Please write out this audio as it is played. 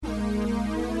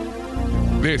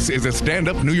This is a Stand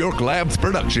Up New York Labs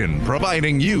production,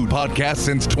 providing you podcasts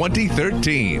since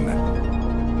 2013.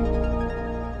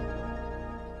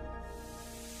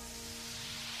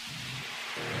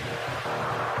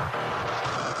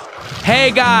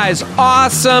 Hey guys,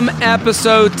 awesome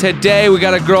episode today. We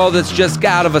got a girl that's just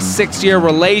got out of a 6-year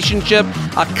relationship,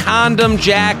 a condom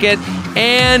jacket,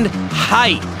 and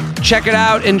height. Check it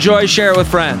out, enjoy, share it with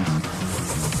friends.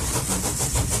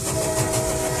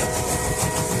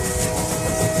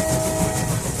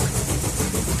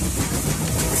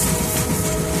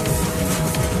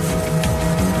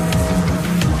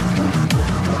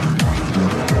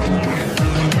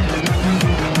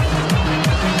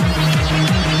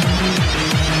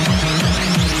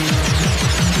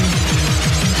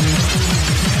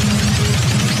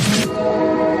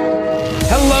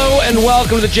 And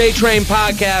welcome to the J-Train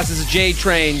Podcast. This is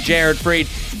J-Train, Jared Freed,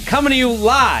 coming to you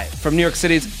live from New York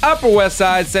City's Upper West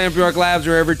Side, Stand Up New York Labs.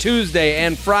 We're every Tuesday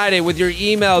and Friday with your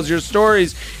emails, your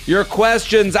stories, your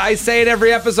questions. I say it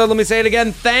every episode. Let me say it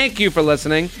again. Thank you for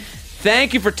listening.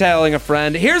 Thank you for telling a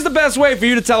friend. Here's the best way for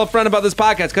you to tell a friend about this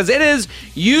podcast, because it is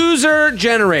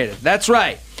user-generated. That's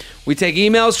right. We take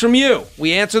emails from you.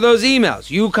 We answer those emails.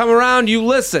 You come around, you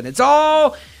listen. It's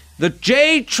all the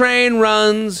J-Train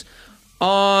runs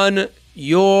on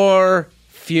your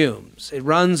fumes. It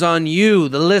runs on you,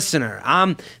 the listener.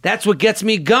 That's what gets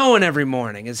me going every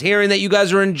morning, is hearing that you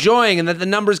guys are enjoying and that the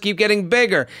numbers keep getting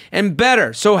bigger and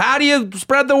better. So how do you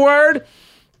spread the word?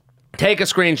 Take a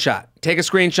screenshot. Take a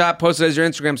screenshot, post it as your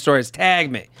Instagram stories.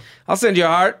 Tag me. I'll send you a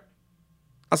heart.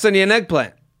 I'll send you an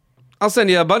eggplant. I'll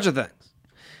send you a bunch of things.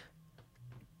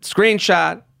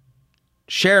 Screenshot.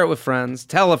 Share it with friends.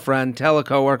 Tell a friend. Tell a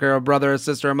coworker, a brother, a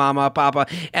sister, a mama, a papa.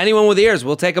 Anyone with ears.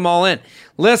 We'll take them all in.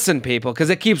 Listen, people, because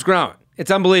it keeps growing.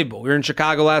 It's unbelievable. We were in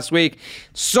Chicago last week.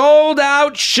 Sold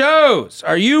out shows.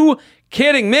 Are you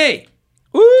kidding me?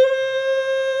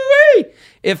 Woo-wee!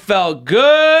 It felt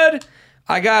good.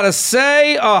 I gotta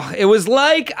say, it was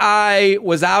like I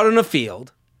was out in a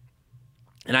field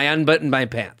and I unbuttoned my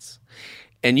pants.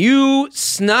 And you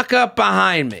snuck up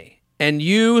behind me.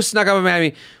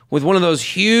 With one of those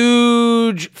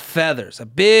huge feathers, a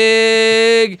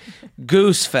big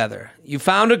goose feather. You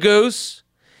found a goose,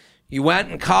 you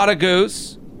went and caught a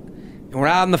goose, and we're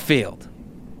out in the field.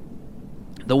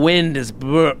 The wind is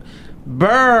brr.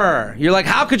 You're like,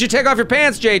 how could you take off your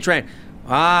pants, J-Train?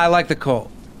 I like the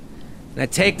cold. And I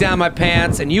take down my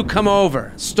pants, and you come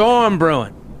over, storm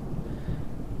brewing.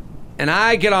 And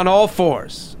I get on all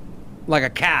fours, like a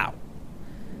cow.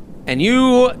 And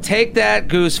you take that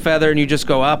goose feather and you just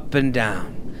go up and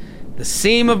down. The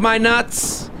seam of my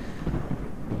nuts.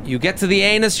 You get to the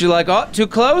anus, you're like, oh, too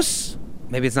close?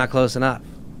 Maybe it's not close enough.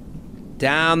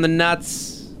 Down the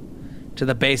nuts to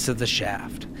the base of the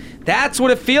shaft. That's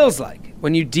what it feels like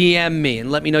when you DM me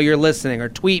and let me know you're listening, or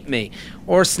tweet me,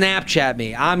 or Snapchat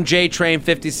me. I'm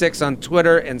JTrain56 on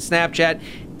Twitter and Snapchat,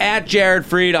 at Jared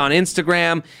Freed on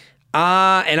Instagram.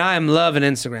 And I am loving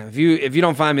Instagram. If you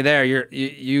don't find me there,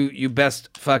 you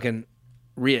best fucking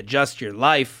readjust your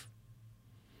life.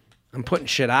 I'm putting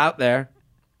shit out there.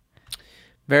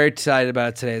 Very excited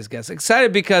about today's guest.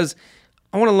 Excited because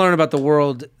I want to learn about the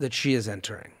world that she is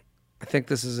entering. I think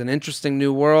this is an interesting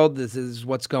new world. This is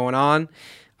what's going on.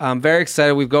 I'm very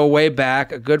excited. We go way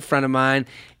back. A good friend of mine,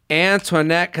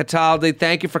 Antoinette Cataldi.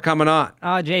 Thank you for coming on.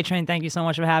 Oh, J-Train, thank you so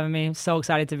much for having me. I'm so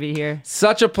excited to be here.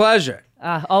 Such a pleasure.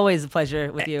 Always a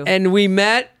pleasure with you. And we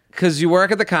met because you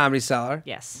work at the Comedy Cellar.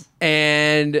 Yes.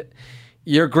 And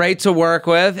you're great to work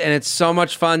with, and it's so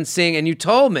much fun seeing. And you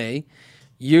told me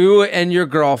you and your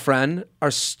girlfriend are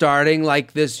starting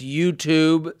like this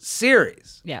YouTube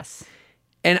series. Yes.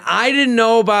 And I didn't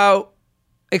know about.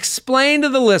 Explain to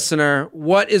the listener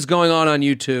what is going on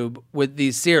YouTube with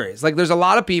these series. Like, there's a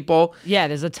lot of people. Yeah,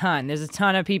 there's a ton. There's a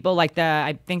ton of people. Like,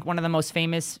 I think one of the most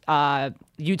famous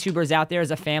YouTubers out there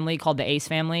is a family called the Ace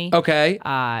Family. Okay.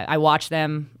 I watch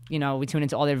them. You know, we tune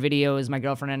into all their videos, my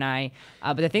girlfriend and I.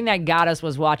 But the thing that got us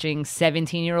was watching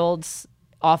 17-year-olds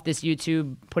off this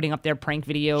YouTube putting up their prank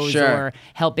videos, sure, or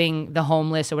helping the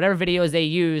homeless, or whatever videos they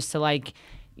use to, like,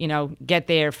 you know, get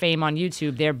their fame on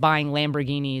YouTube. They're buying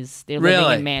Lamborghinis. They're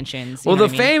living in mansions. Well, the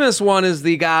famous one is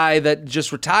the guy that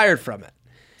just retired from it.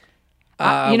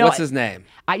 What's his name?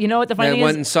 You know what the funny thing is?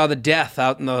 Went and saw the death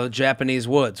out in the Japanese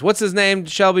woods. What's his name,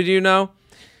 Shelby? Do you know?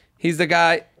 He's the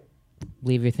guy.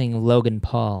 Believe you're thinking Logan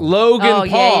Paul. Logan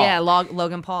Paul. Yeah.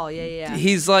 Logan Paul. Yeah.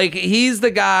 He's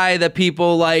the guy that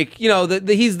people like, you know,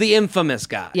 he's the infamous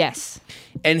guy. Yes.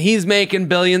 And he's making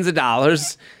billions of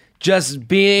dollars just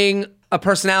being a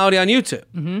personality on YouTube.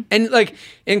 Mm-hmm. And like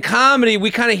in comedy,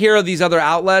 we kind of hear of these other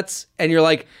outlets and you're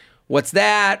like, what's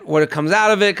that? What comes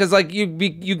out of it? Because like you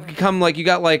become like you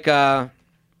got like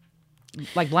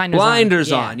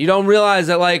blinders on. You don't realize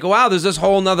that like, wow, there's this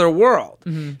whole nother world.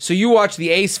 So you watch the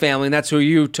Ace Family, and that's who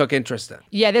you took interest in.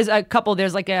 Yeah, there's a couple.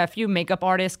 There's like a few makeup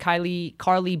artists,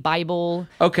 Carly Bible.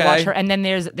 Okay. Watch her. And then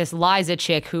there's this Liza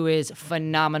chick who is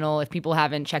phenomenal. If people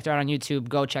haven't checked her out on YouTube,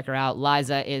 go check her out.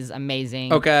 Liza is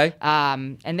amazing. Okay.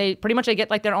 And they pretty much get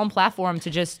like their own platform to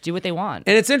just do what they want.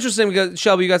 And it's interesting because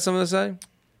Shelby, you got something to say?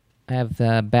 I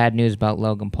have bad news about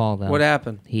Logan Paul, though. What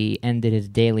happened? He ended his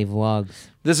daily vlogs.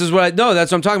 This is what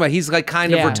that's what I'm talking about. He's like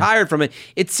kind of Yeah. retired from it.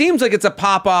 It seems like it's a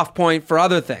pop-off point for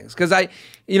other things because I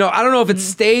don't know if it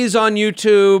stays on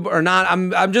YouTube or not.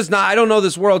 I'm just not. I don't know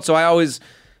this world, so I always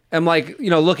am like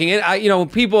looking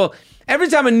at people every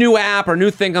time a new app or new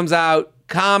thing comes out.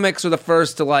 Comics are the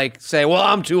first to like say, "Well,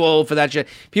 I'm too old for that shit."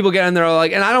 People get in there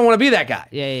like, and I don't want to be that guy.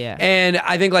 Yeah. And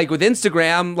I think like with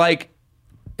Instagram, like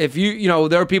if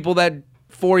there are people that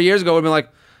 4 years ago would have been like,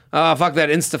 oh, fuck that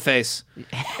Instaface.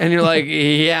 And you're like,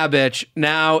 yeah, bitch.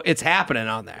 Now it's happening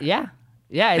on there. Yeah.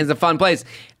 It's a fun place.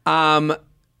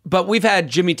 But we've had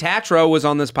Jimmy Tatro was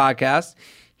on this podcast.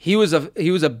 He was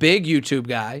a big YouTube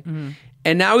guy.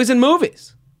 And now he's in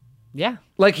movies. Yeah.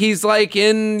 Like he's like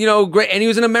in, great, and he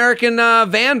was an American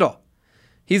Vandal.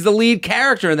 He's the lead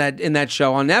character in that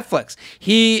show on Netflix.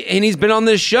 He's been on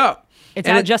this show. It's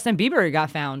And how Justin Bieber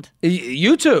got found.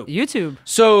 YouTube.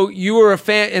 So you were a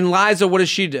fan, and Liza, what does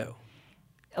she do?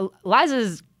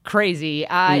 Liza's crazy.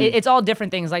 It's all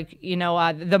different things. Like,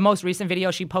 the most recent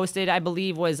video she posted, I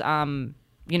believe, was,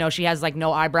 she has like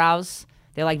no eyebrows.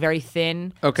 They're like very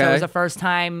thin. Okay. So it was the first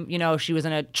time, she was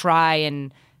going to try,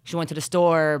 and she went to the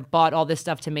store, bought all this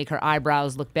stuff to make her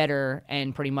eyebrows look better,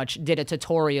 and pretty much did a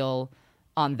tutorial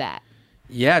on that.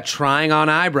 Yeah, trying on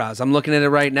eyebrows. I'm looking at it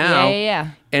right now.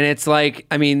 Yeah. And it's like,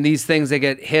 I mean, these things, they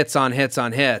get hits on hits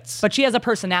on hits. But she has a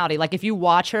personality. Like, if you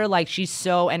watch her, like, she's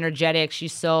so energetic.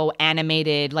 She's so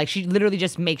animated. Like, she literally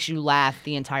just makes you laugh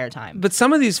the entire time. But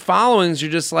some of these followings, you're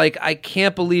just like, I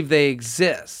can't believe they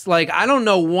exist. Like, I don't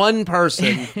know one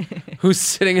person who's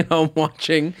sitting at home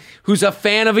watching who's a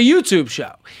fan of a YouTube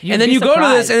show. And then you go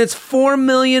to this, and it's 4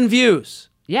 million views.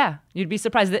 Yeah, you'd be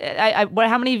surprised.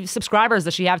 How many subscribers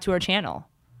does she have to her channel?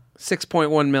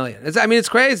 6.1 million. It's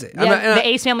crazy. Yeah, the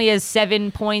Ace Family is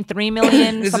 7.3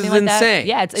 million. This something is like insane. That.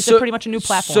 Yeah, it's pretty much a new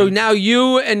platform. So now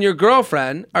you and your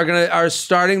girlfriend are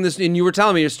starting this, and you were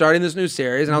telling me you're starting this new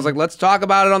series, and I was like, let's talk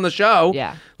about it on the show.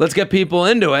 Yeah. Let's get people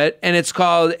into it. And it's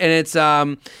called,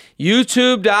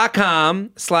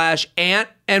 youtube.com/Ant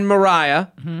and Mariah.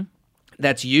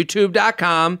 That's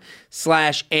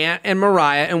youtube.com/Ant and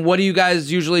Mariah. And what do you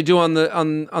guys usually do on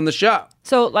the show?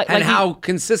 So how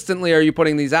consistently are you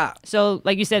putting these out? So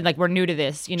like you said, like we're new to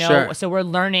this, Sure. So we're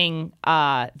learning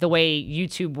the way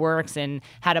YouTube works and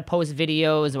how to post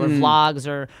videos or vlogs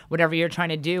or whatever you're trying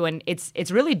to do, and it's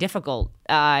really difficult.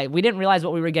 We didn't realize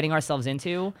what we were getting ourselves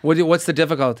into. What's the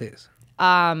difficulties?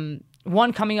 One,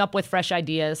 coming up with fresh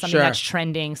ideas, something Sure. that's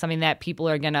trending, something that people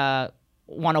are gonna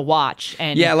want to watch.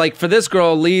 And yeah, like for this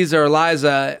girl, Liza,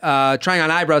 trying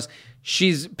on eyebrows,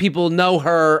 people know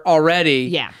her already.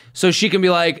 Yeah. So she can be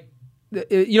like,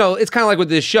 it's kind of like with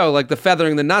this show, like the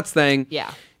feathering the nuts thing.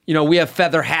 Yeah. We have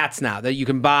feather hats now that you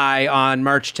can buy on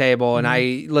merch table. And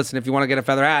if you want to get a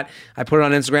feather hat, I put it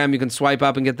on Instagram. You can swipe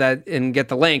up and get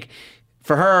the link.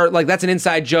 For her, like that's an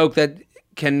inside joke that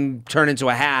can turn into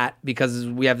a hat because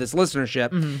we have this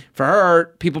listenership. For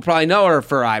her, people probably know her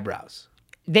for eyebrows.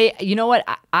 You know what?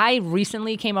 I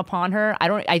recently came upon her.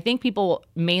 I think people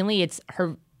mainly it's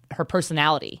her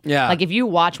personality. Yeah. Like if you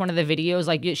watch one of the videos,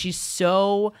 like she's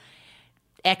so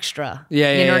extra.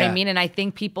 Yeah, You know what yeah. I mean? And I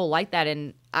think people like that.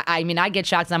 And I get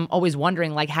shocked. I'm always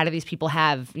wondering, like, how do these people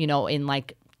have, in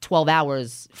like 12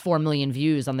 hours, 4 million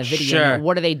views on the video? Sure.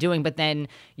 What are they doing? But then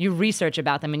you research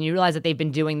about them and you realize that they've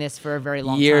been doing this for a very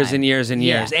long years time. and years and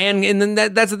Yeah. years. And then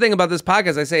that's the thing about this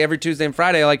podcast. I say every Tuesday and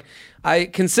Friday, like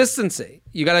consistency.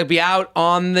 You got to be out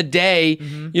on the day,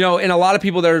 and a lot of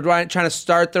people that are trying to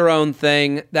start their own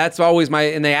thing. That's always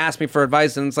and they ask me for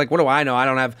advice, and it's like, what do I know?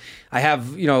 I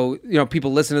have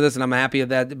people listen to this, and I'm happy with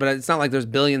that. But it's not like there's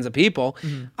billions of people.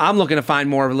 I'm looking to find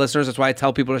more listeners. That's why I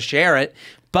tell people to share it.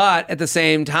 But at the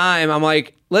same time, I'm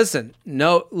like, listen,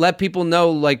 let people know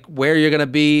like where you're gonna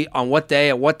be on what day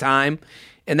at what time,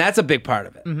 and that's a big part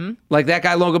of it. Like that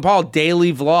guy Logan Paul,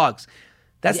 daily vlogs.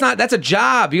 That's a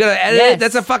job. You gotta edit it. Yes.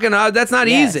 That's a fucking that's not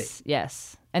easy.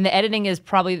 Yes. And the editing is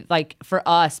probably like for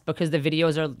us because the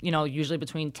videos are, usually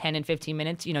between 10 and 15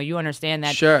 minutes. You understand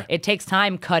that Sure. it takes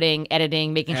time cutting,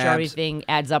 editing, making sure everything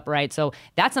adds up right. So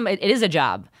it is a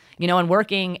job. You know, and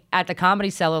working at the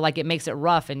Comedy Cellar, like, it makes it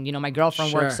rough. And, you know, my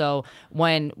girlfriend works, so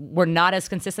when we're not as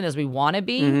consistent as we want to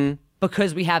be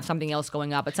because we have something else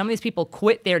going on. But some of these people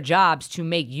quit their jobs to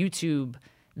make YouTube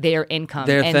their income,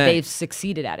 Their and thing. they've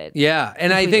succeeded at it. Yeah,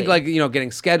 and I think, like, you know,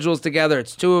 getting schedules together,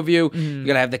 it's two of you. You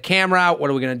got to have the camera out. What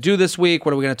are we going to do this week?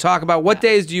 What are we going to talk about? What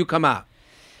days do you come out?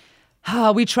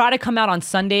 We try to come out on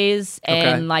Sundays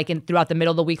and Okay. throughout the middle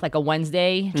of the week, like a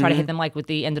Wednesday. Try to hit them like with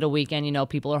the end of the weekend. You know,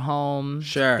 people are home.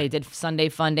 Sure. They did Sunday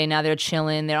Fun Day. Now they're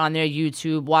chilling. They're on their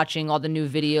YouTube watching all the new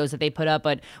videos that they put up.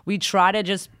 But we try to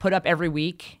just put up every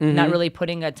week, not really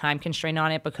putting a time constraint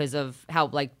on it because of how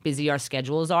like busy our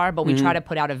schedules are. But we try to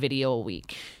put out a video a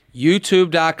week.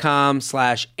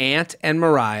 YouTube.com/Ant and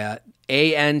Mariah,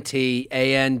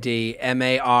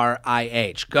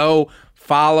 ANTANDMARIH. Go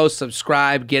follow,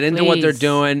 subscribe, get into what they're Please.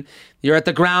 doing. You're at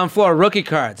the ground floor. Rookie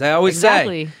cards. I always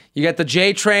Exactly. say. You get the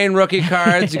J-Train rookie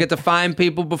cards. You get to find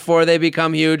people before they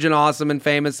become huge and awesome and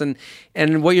famous. And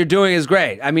what you're doing is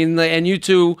great. I mean, and you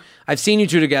two, I've seen you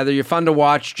two together. You're fun to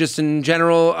watch just in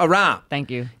general around.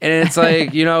 Thank you. And it's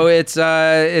like, you know, it's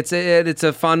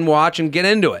a fun watch and get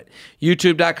into it.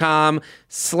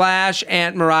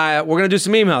 YouTube.com/Aunt Mariah. We're going to do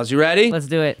some emails. You ready? Let's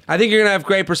do it. I think you're going to have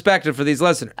great perspective for these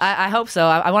listeners. I hope so.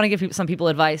 I want to give some people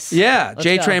advice. Yeah. Let's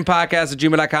go.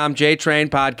 JTrainPodcast@gmail.com.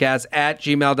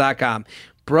 JTrainPodcast@gmail.com.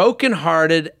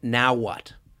 Brokenhearted, now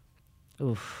what?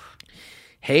 Oof.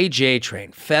 Hey,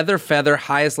 J-Train. Feather,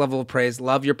 highest level of praise.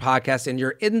 Love your podcast and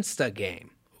your Insta game.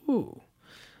 Ooh,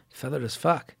 feathered as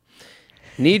fuck.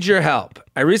 Need your help.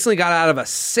 I recently got out of a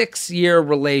 6-year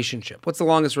relationship. What's the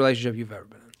longest relationship you've ever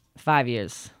been in? 5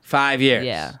 years. 5 years.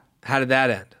 Yeah. How did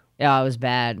that end? Yeah, it was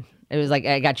bad. It was like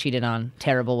I got cheated on,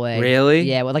 terrible way. Really?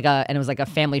 Yeah, with and it was like a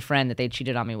family friend that they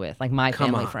cheated on me with, like my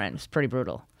family on. friend. It was pretty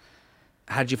brutal.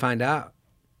 How did you find out?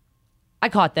 I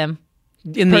caught them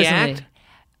In the personally.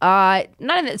 act?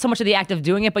 Not in so much of the act of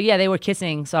doing it, but yeah, they were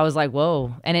kissing. So I was like,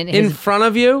 whoa. And In front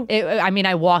of you?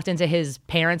 I walked into his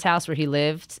parents' house where he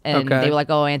lived, and Okay. they were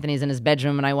like, oh, Anthony's in his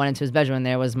bedroom. And I went into his bedroom, and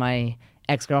there was my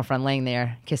ex-girlfriend laying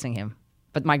there kissing him.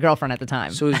 But my girlfriend at the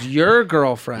time. So it was your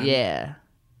girlfriend yeah.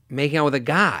 making out with a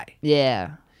guy.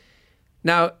 Yeah.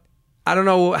 Now, I don't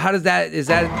know, how does that, is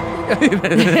that,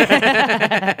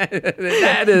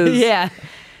 that is, Yeah.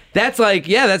 that's like,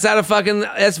 yeah, that's out of fucking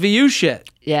SVU shit.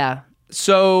 Yeah.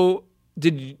 So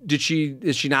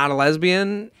is she not a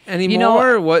lesbian anymore? You know,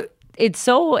 or what? It's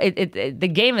so the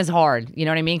game is hard. You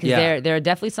know what I mean? Because Yeah. there are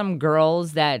definitely some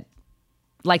girls that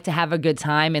like to have a good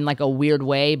time in like a weird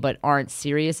way, but aren't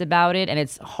serious about it, and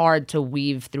it's hard to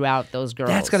weave throughout those girls.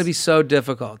 That's got to be so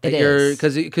difficult. That It you're is.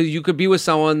 because you could be with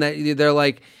someone that they're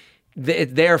like,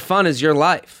 their fun is your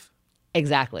life.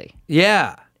 Exactly.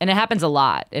 Yeah. And it happens a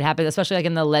lot. It happens, especially like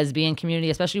in the lesbian community,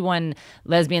 especially when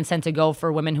lesbians tend to go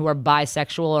for women who are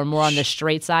bisexual or more on the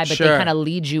straight side, but Sure. they kind of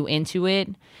lead you into it.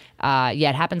 Yeah,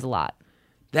 it happens a lot.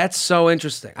 That's so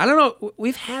interesting. I don't know.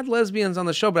 We've had lesbians on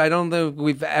the show, but I don't think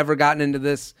we've ever gotten into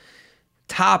this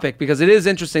topic because it is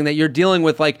interesting that you're dealing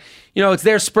with, like, you know, it's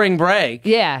their spring break.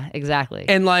 Yeah, exactly.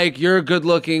 And like you're a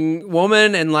good-looking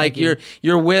woman, and like you're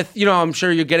with, you know, I'm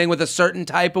sure you're getting with a certain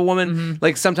type of woman. Mm-hmm.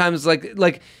 Like sometimes,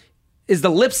 like, is the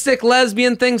lipstick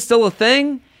lesbian thing still a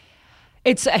thing?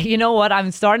 It's, you know what,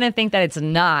 I'm starting to think that it's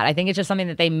not. I think it's just something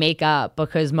that they make up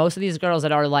because most of these girls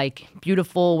that are like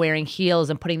beautiful, wearing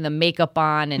heels and putting the makeup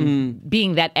on and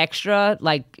being that extra,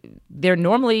 like they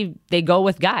go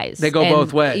with guys. They go And-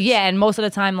 both ways. Yeah, and most of the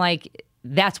time, like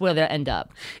that's where they'll end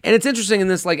up. And it's interesting in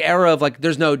this like era of like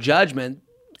there's no judgment.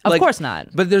 Of Like, course not.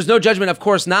 But there's no judgment, of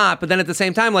course not. But then at the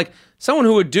same time, like someone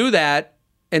who would do that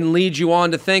and lead you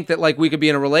on to think that like we could be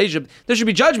in a relationship, there should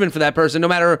be judgment for that person no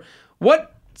matter what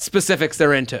specifics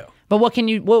they're into. But what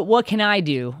can I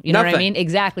do? You know what I Nothing. mean?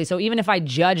 Exactly. So even if I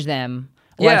judge them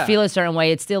or Yeah. I feel a certain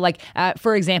way, it's still like,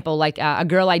 for example, like a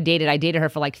girl I dated her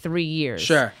for like 3 years.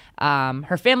 Sure.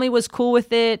 Her family was cool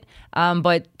with it,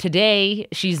 but today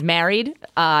she's married.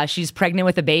 She's pregnant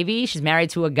with a baby. She's married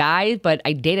to a guy, but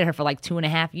I dated her for like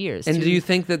 2.5 years. And do you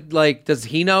think that like does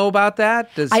he know about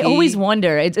that? I always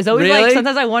wonder. It's always Really? like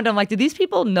sometimes I wonder. I'm like, do these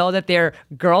people know that their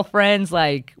girlfriends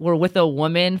like were with a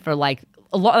woman for like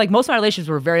like most of my relationships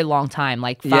were a very long time,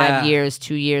 like 5 Yeah. years,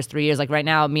 2 years, 3 years. Like right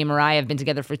now, me and Mariah have been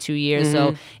together for 2 years,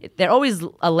 so they're always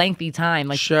a lengthy time.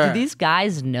 Like, Sure. do these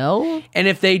guys know? And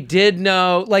if they did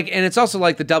know, like, and it's also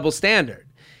like the double standard.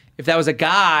 If that was a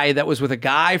guy that was with a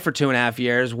guy for 2.5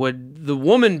 years, would the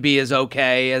woman be as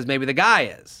okay as maybe the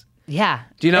guy is? Yeah.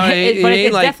 Do you know what I mean? But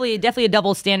it's Like- definitely a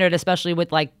double standard, especially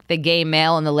with like the gay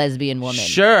male and the lesbian woman.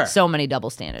 Sure. So many double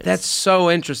standards. That's so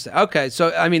interesting. Okay,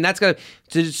 so I mean, that's gonna.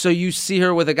 So you see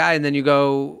her with a guy, and then you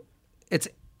go, it's.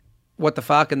 what the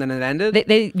fuck, and then it ended?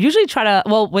 They usually try to,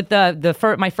 well, with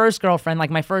my first girlfriend, like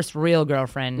my first real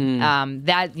girlfriend,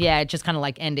 it just kind of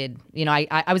like ended. You know,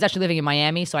 I was actually living in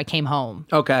Miami, so I came home.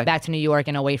 Okay. Back to New York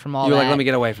and away from all You were that. like, let me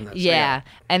get away from this. Yeah.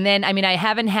 And then, I mean, I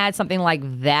haven't had something like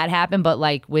that happen, but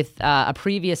like with a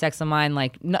previous ex of mine,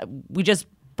 like we just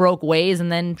broke ways,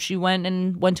 and then she went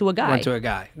to a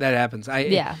guy. That happens.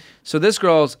 Yeah. So this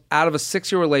girl's out of a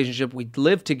 6-year relationship. We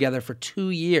lived together for 2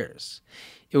 years.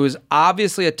 It was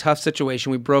obviously a tough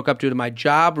situation. We broke up due to my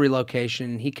job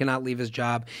relocation. He cannot leave his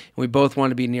job. And we both wanted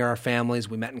to be near our families.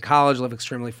 We met in college, live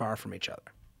extremely far from each other.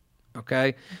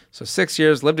 Okay? So 6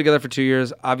 years, lived together for 2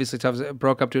 years. Obviously tough.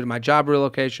 Broke up due to my job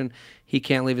relocation. He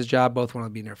can't leave his job. Both want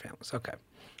to be near families. Okay.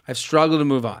 I've struggled to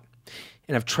move on.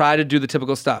 And I've tried to do the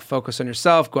typical stuff. Focus on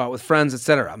yourself, go out with friends,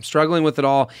 etc. I'm struggling with it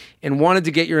all and wanted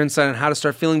to get your insight on how to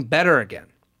start feeling better again.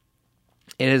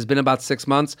 It has been about 6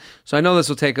 months, so I know this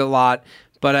will take a lot,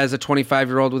 but as a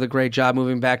 25-year-old with a great job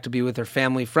moving back to be with her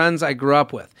family, friends I grew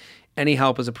up with, any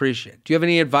help is appreciated. Do you have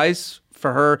any advice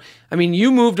for her? I mean,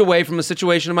 you moved away from a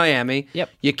situation in Miami. Yep.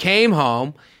 You came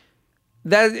home.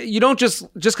 That you don't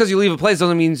just because you leave a place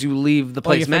doesn't mean you leave the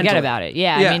place you mentally. forget about it.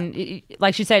 Yeah. I mean,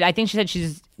 like she said, I think she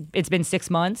said it's been 6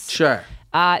 months. Sure.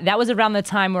 That was around the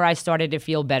time where I started to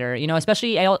feel better. You know,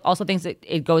 especially I also think that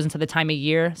it goes into the time of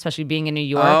year, especially being in New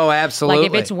York. Oh, absolutely.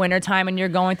 Like if it's wintertime and you're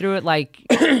going through it, like,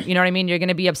 you know what I mean? You're going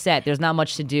to be upset. There's not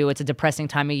much to do. It's a depressing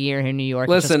time of year here in New York.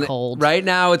 Listen, it's just cold. Right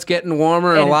now it's getting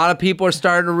warmer, and a lot of people are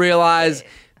starting to realize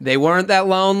they weren't that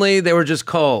lonely. They were just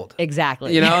cold.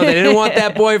 Exactly. You know, they didn't want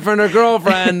that boyfriend or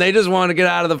girlfriend. They just wanted to get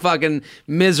out of the fucking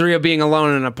misery of being alone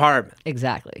in an apartment.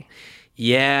 Exactly.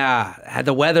 Yeah,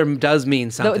 the weather does mean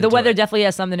something. The to weather it. definitely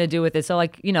has something to do with it. So,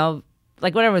 like, you know,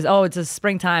 like whatever it was, it's a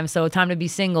springtime, so time to be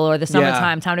single, or the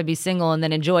summertime, time to be single and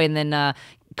then enjoy, and then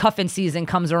cuffing season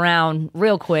comes around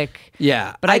real quick.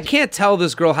 Yeah, but I can't tell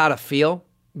this girl how to feel.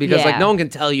 Because like no one can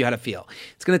tell you how to feel.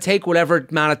 It's going to take whatever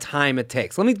amount of time it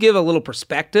takes. Let me give a little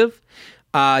perspective.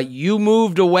 You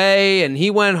moved away and he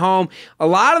went home. A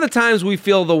lot of the times we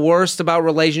feel the worst about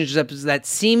relationships that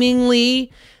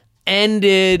seemingly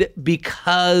ended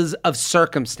because of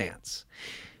circumstance.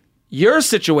 Your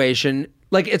situation,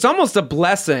 like it's almost a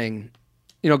blessing,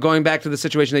 you know, going back to the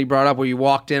situation that you brought up where you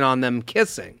walked in on them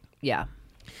kissing. Yeah.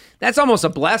 That's almost a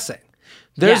blessing.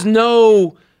 There's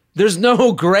no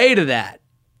gray to that.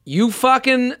 You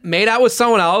fucking made out with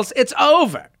someone else. It's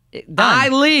over. I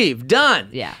leave. Done.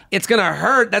 Yeah. It's going to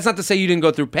hurt. That's not to say you didn't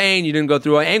go through pain. You didn't go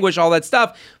through anguish, all that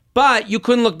stuff. But you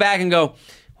couldn't look back and go,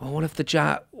 well, what if the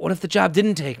job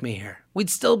didn't take me here? We'd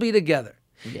still be together.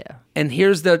 Yeah. And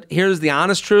here's the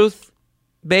honest truth,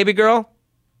 baby girl,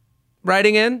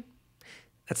 writing in.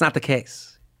 That's not the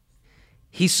case.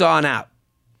 He saw an out.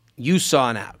 You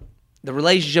saw an out. The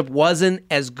relationship wasn't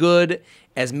as good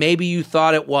as maybe you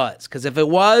thought it was. Because if it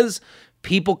was,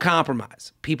 people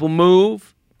compromise. People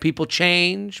move. People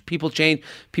change. People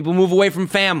move away from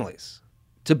families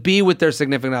to be with their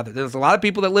significant other. There's a lot of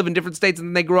people that live in different states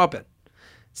than they grew up in.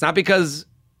 It's not because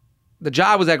the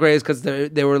job was that great. It's because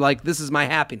they were like, this is my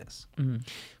happiness. Mm-hmm.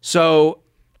 So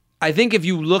I think if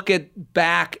you look at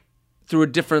back through a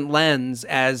different lens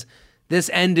as this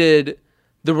ended,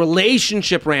 the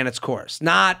relationship ran its course,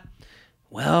 not,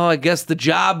 well, I guess the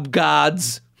job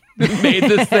gods made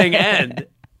this thing end.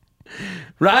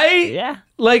 Right? Yeah.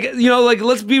 Like, you know, like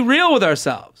let's be real with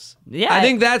ourselves. Yeah. I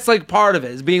think that's like part of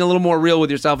it, is being a little more real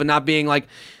with yourself and not being like,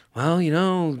 well, you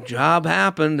know, job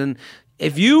happened. And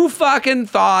if you fucking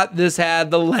thought this had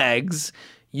the legs,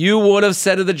 you would have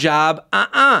said to the job,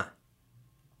 And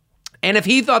if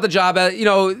he thought the job, you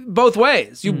know, both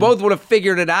ways, you both would have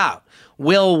figured it out.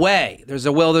 Way. There's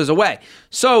a will, there's a way.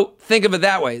 So think of it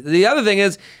that way. The other thing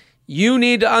is, you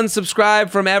need to unsubscribe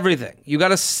from everything. You got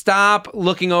to stop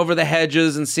looking over the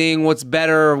hedges and seeing what's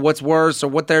better or what's worse or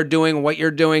what they're doing or what you're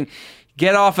doing.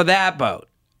 Get off of that boat.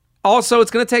 Also,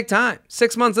 it's going to take time.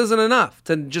 6 months isn't enough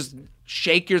to just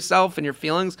shake yourself and your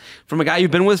feelings from a guy you've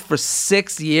been with for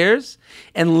 6 years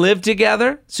and live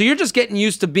together. So you're just getting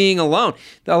used to being alone.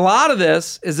 A lot of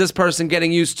this is this person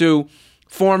getting used to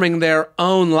forming their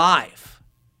own life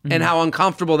and how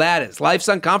uncomfortable that is. Life's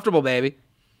uncomfortable, baby.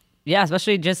 Yeah,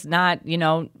 especially just not, you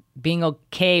know, being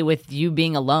okay with you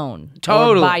being alone.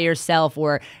 Totally. Or by yourself,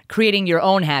 or creating your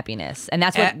own happiness. And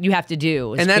that's what you have to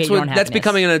do. Is And that's create your own that's happiness.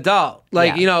 becoming an adult.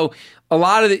 Like, you know, a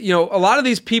lot of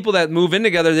these people that move in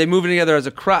together, they move in together as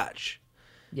a crutch.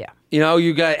 Yeah. You know,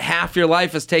 you got half your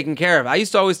life is taken care of. I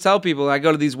used to always tell people, I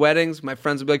go to these weddings, my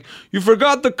friends would be like, you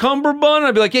forgot the cummerbund?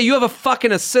 I'd be like, yeah, you have a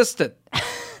fucking assistant.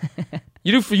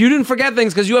 You didn't forget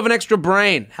things because you have an extra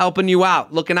brain helping you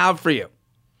out, looking out for you.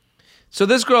 So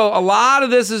this girl, a lot of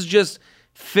this is just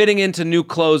fitting into new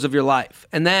clothes of your life.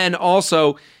 And then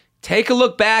also take a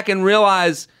look back and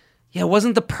realize, yeah, it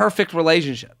wasn't the perfect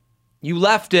relationship. You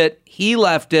left it, he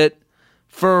left it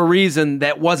for a reason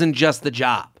that wasn't just the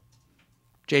job.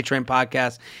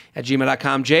 JTrainPodcast at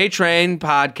gmail.com.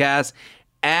 JTrainPodcast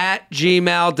at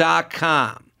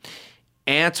gmail.com.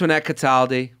 Antoinette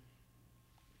Cataldi.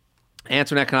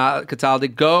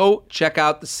 Go check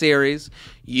out the series,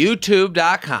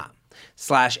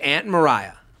 youtube.com/Aunt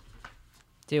Mariah.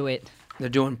 Do it. They're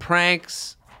doing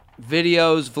pranks,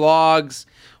 videos, vlogs.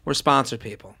 We're sponsored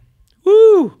people.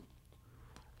 Woo!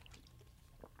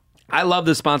 I love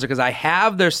this sponsor because I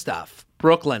have their stuff.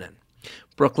 Brooklinen.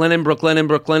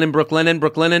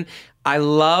 I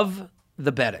love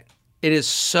the bedding. It is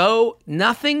so,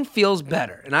 nothing feels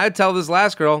better. And I would tell this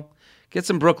last girl, get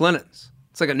some Brooklinens.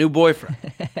 It's like a new boyfriend.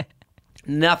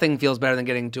 Nothing feels better than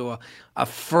getting to a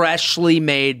freshly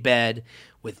made bed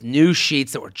with new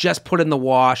sheets that were just put in the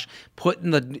wash, put in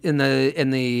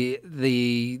the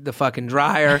fucking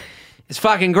dryer. It's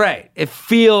fucking great. It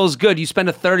feels good. You spend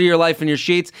a third of your life in your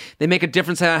sheets. They make a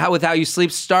difference with how you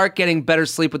sleep. Start getting better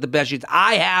sleep with the best sheets.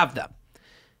 I have them.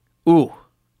 Ooh,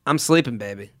 I'm sleeping,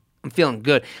 baby. I'm feeling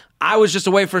good. I was just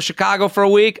away for Chicago for a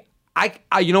week. I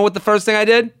you know what the first thing I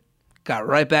did? Got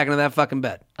right back into that fucking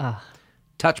bed.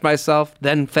 Touched myself,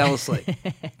 then fell asleep.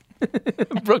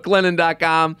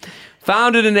 Brooklinen.com.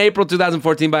 Founded in April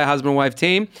 2014 by a husband and wife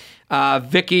team.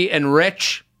 Vicky and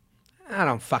Rich. I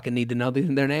don't fucking need to know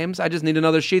their names. I just need to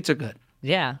know their sheets are good.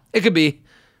 Yeah. It could be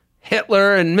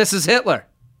Hitler and Mrs. Hitler.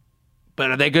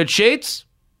 But are they good sheets?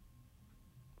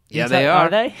 Yeah, they are. Are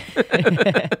they?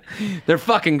 They're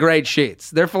fucking great sheets.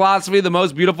 Their philosophy, the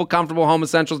most beautiful, comfortable home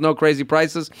essentials, no crazy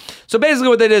prices. So basically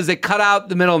what they did is they cut out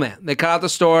the middleman. They cut out the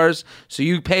stores, so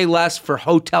you pay less for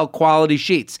hotel quality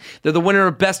sheets. They're the winner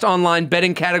of best online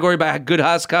bedding category by Good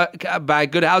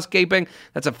Housekeeping.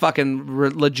 That's a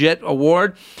fucking legit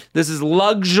award. This is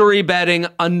luxury bedding,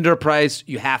 underpriced.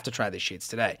 You have to try these sheets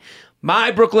today.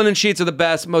 My Brooklinen sheets are the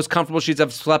best, most comfortable sheets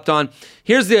I've slept on.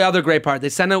 Here's the other great part. They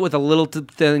send it with a little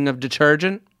thing of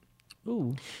detergent.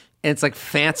 Ooh. And it's like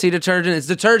fancy detergent. It's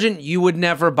detergent you would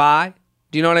never buy.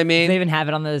 Do you know what I mean? Do they even have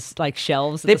it on those like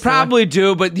shelves? They probably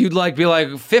do, but you'd like be like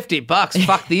 $50.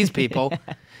 Fuck these people.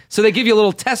 So they give you a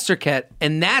little tester kit,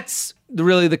 and that's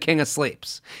really the king of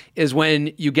sleeps, is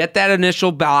when you get that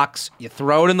initial box, you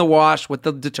throw it in the wash with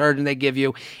the detergent they give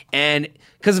you, and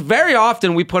because very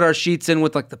often we put our sheets in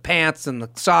with like the pants and the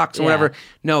socks or whatever.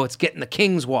 No, it's getting the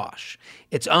king's wash.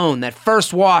 Its own. That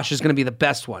first wash is going to be the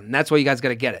best one, and that's why you guys got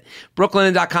to get it.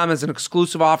 Brooklinen.com has an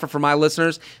exclusive offer for my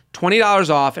listeners, $20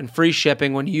 off and free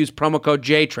shipping when you use promo code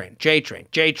JTrain.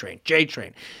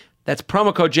 JTrain. That's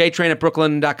promo code JTrain at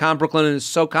Brooklinen.com. Brooklinen is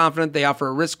so confident they offer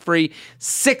a risk-free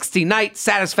 60-night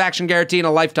satisfaction guarantee and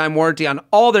a lifetime warranty on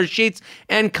all their sheets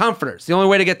and comforters. The only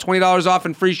way to get $20 off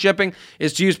and free shipping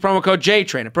is to use promo code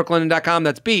JTrain at Brooklinen.com.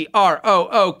 That's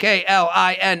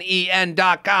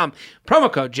BROOKLINEN.com.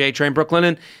 Promo code JTrain.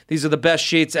 Brooklinen. These are the best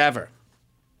sheets ever.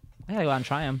 I gotta go out and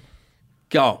try them.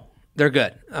 Go. They're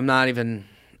good. I'm not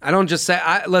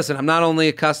only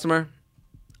a customer,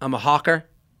 I'm a hawker.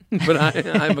 But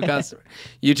I'm a customer.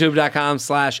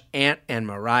 YouTube.com/Aunt and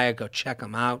Mariah. Go check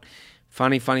them out.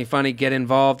 Funny. Get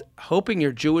involved. Hoping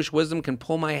your Jewish wisdom can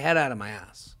pull my head out of my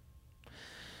ass.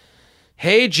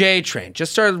 Hey, J-Train.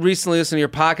 Just started recently listening to your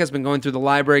podcast. Been going through the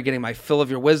library, getting my fill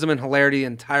of your wisdom and hilarity the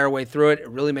entire way through it. It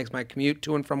really makes my commute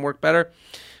to and from work better.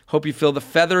 Hope you feel the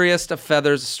featheriest of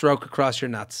feathers stroke across your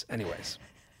nuts. Anyways.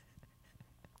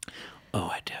 Oh,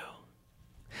 I do.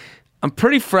 I'm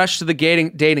pretty fresh to the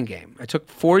dating game. I took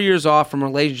 4 years off from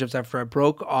relationships after I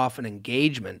broke off an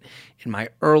engagement in my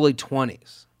early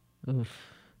 20s. Oof.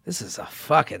 This is a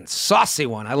fucking saucy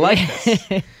one. I like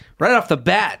this. Right off the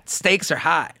bat, stakes are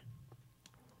high.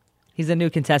 He's a new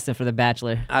contestant for The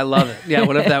Bachelor. I love it. Yeah,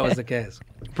 what if that was the case?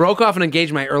 Broke off an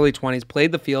engagement in my early 20s,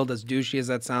 played the field, as douchey as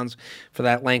that sounds, for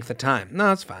that length of time.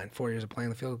 No, it's fine. 4 years of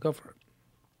playing the field, go for it.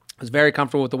 I was very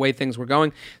comfortable with the way things were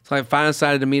going, so I finally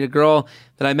decided to meet a girl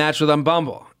that I matched with on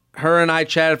Bumble. Her and I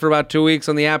chatted for about 2 weeks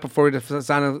on the app before we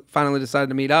finally decided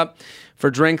to meet up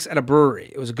for drinks at a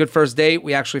brewery. It was a good first date.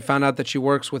 We actually found out that she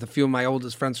works with a few of my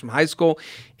oldest friends from high school,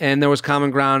 and there was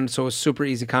common ground, so it was super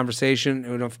easy conversation.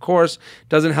 And of course,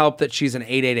 doesn't help that she's an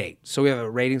 888. So we have a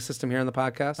rating system here on the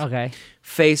podcast. Okay.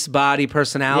 Face, body,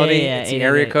 personality. Yeah, it's the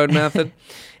area code method.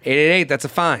 888, that's a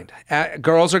find.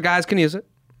 Girls or guys can use it.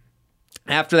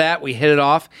 After that, we hit it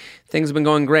off. Things have been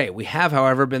going great. We have,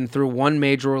 however, been through one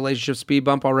major relationship speed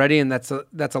bump already, and that's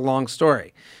a long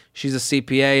story. She's a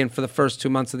CPA, and for the first 2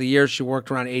 months of the year, she worked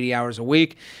around 80 hours a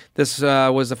week. This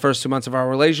was the first 2 months of our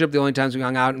relationship. The only times we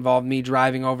hung out involved me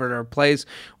driving over to her place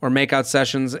or makeout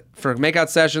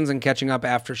sessions and catching up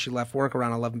after she left work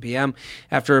around 11 p.m.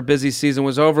 After her busy season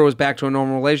was over, it was back to a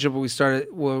normal relationship,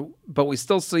 but we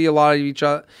still see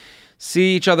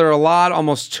each other a lot,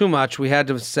 almost too much. We had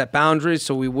to set boundaries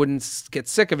so we wouldn't get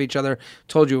sick of each other.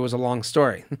 Told you it was a long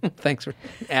story. Thanks for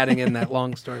adding in that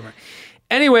long story.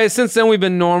 Anyway, since then we've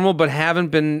been normal, but haven't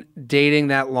been dating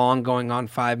that long, going on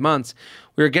 5 months.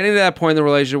 We were getting to that point in the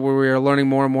relationship where we were learning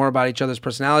more and more about each other's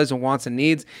personalities and wants and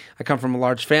needs. I come from a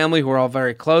large family who are all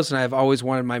very close, and I have always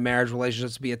wanted my marriage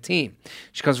relationships to be a team.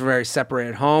 She comes from a very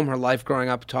separated home. Her life growing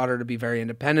up taught her to be very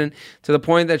independent, to the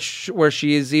point that where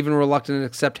she is even reluctant to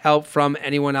accept help from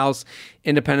anyone else.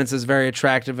 Independence is very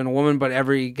attractive in a woman, but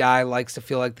every guy likes to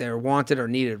feel like they're wanted or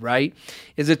needed, right?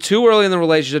 Is it too early in the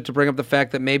relationship to bring up the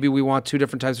fact that maybe we want two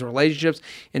different types of relationships?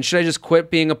 And should I just quit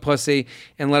being a pussy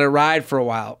and let it ride for a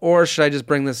while? Or should I just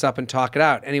bring this up and talk it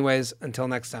out? Anyways, until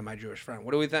next time, my Jewish friend.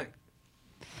 What do we think?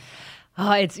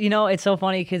 It's so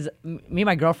funny because me and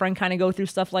my girlfriend kind of go through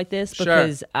stuff like this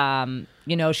because,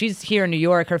 she's here in New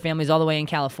York. Her family's all the way in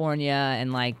California.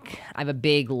 And like, I have a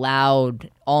big, loud,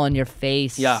 all in your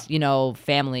face,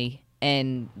 family.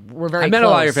 And we're very close. I met a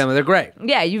lot of your family. They're great.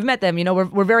 Yeah, you've met them.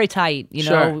 We're very tight.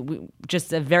 Sure.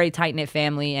 Just a very tight-knit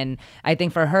family. And I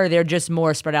think for her, they're just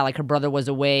more spread out. Like her brother was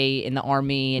away in the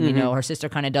army and, her sister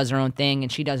kind of does her own thing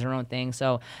and she does her own thing.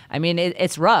 So, I mean,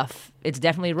 it's rough. It's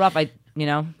definitely rough.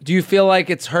 Do you feel like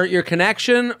it's hurt your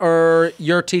connection or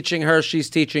you're teaching her, she's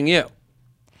teaching you?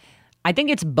 I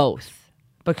think it's both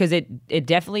because it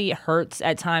definitely hurts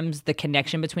at times, the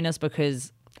connection between us,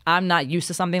 because I'm not used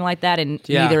to something like that and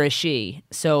neither is she.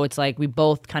 So it's like we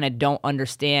both kind of don't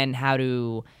understand how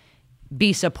to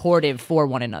be supportive for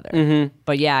one another. Mm-hmm.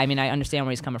 But yeah, I mean, I understand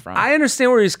where he's coming from. I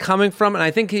understand where he's coming from, and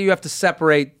I think you have to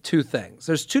separate two things.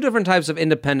 There's two different types of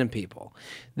independent people.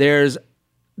 There's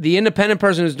the independent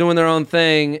person who's doing their own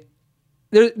thing.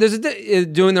 There's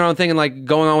doing their own thing and like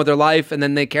going on with their life, and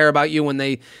then they care about you when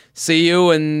they see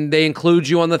you and they include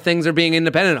you on the things they're being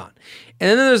independent on. And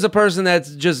then there's the person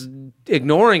that's just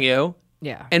ignoring you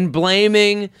and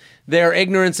blaming their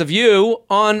ignorance of you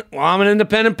on, well, I'm an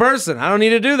independent person. I don't need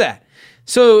to do that.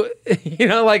 So,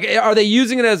 are they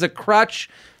using it as a crutch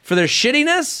for their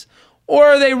shittiness, or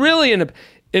are they really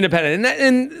independent?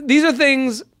 And these are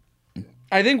things...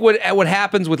 I think what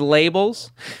happens with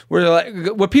labels, where like,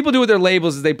 what people do with their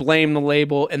labels is they blame the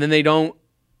label and then they don't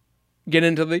get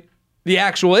into the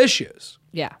actual issues.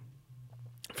 Yeah.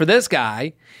 For this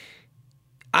guy,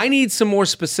 I need some more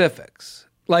specifics.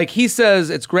 Like he says,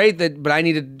 it's great but I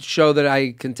need to show that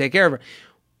I can take care of her.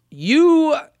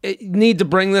 You need to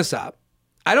bring this up.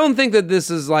 I don't think that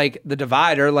this is like the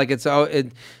divider, like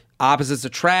opposites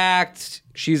attract.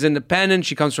 She's independent.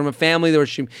 She comes from a family where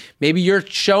maybe you're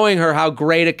showing her how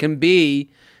great it can be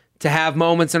to have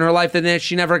moments in her life that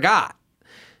she never got.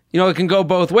 It can go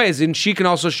both ways. And she can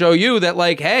also show you that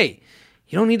like, hey,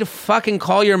 you don't need to fucking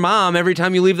call your mom every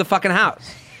time you leave the fucking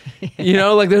house.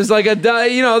 There's like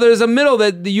there's a middle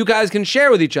that you guys can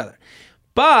share with each other.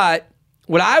 But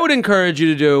what I would encourage you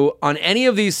to do on any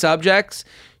of these subjects,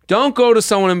 don't go to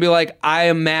someone and be like, I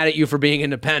am mad at you for being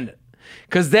independent.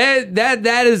 Because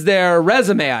that is their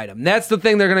resume item. That's the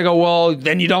thing they're going to go, well,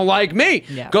 then you don't like me.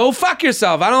 Yeah. Go fuck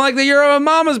yourself. I don't like that you're a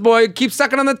mama's boy. Keep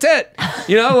sucking on the tit.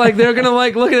 They're going to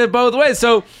like look at it both ways.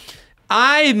 So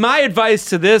my advice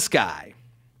to this guy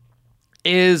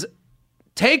is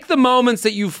take the moments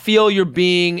that you feel you're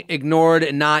being ignored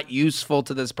and not useful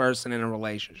to this person in a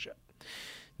relationship.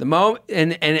 The moment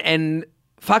and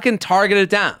fucking target it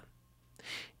down.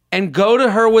 And go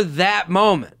to her with that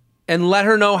moment. And let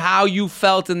her know how you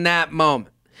felt in that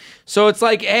moment. So it's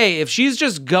like, hey, if she's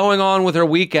just going on with her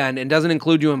weekend and doesn't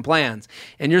include you in plans,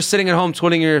 and you're sitting at home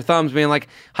twiddling your thumbs being like,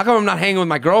 how come I'm not hanging with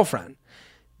my girlfriend?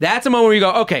 That's a moment where you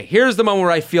go, okay, here's the moment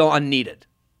where I feel unneeded.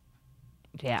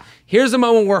 Yeah. Here's the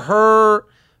moment where her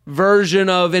version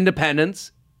of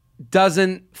independence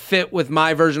doesn't fit with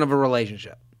my version of a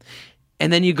relationship.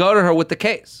 And then you go to her with the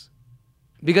case.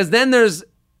 Because then there's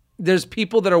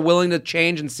people that are willing to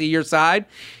change and see your side.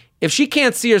 If she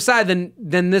can't see her side,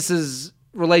 then this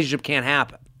relationship can't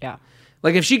happen. Yeah.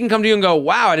 Like if she can come to you and go,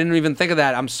 wow, I didn't even think of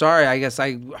that. I'm sorry. I guess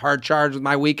I hard charged with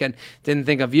my weekend. Didn't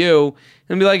think of you.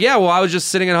 And be like, yeah, well, I was just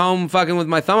sitting at home fucking with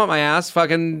my thumb up my ass.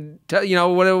 Fucking, what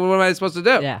am I supposed to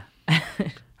do? Yeah.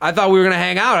 I thought we were going to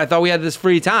hang out. I thought we had this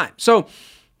free time. So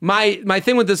my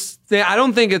thing with this thing, I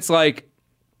don't think it's like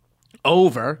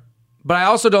over, but I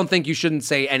also don't think you shouldn't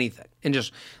say anything. and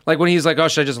just like when he's like, oh,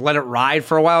 should I just let it ride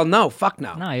for a while? No, fuck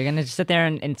no. No, you're gonna just sit there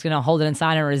and it's gonna hold it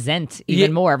inside and resent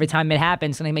even more every time it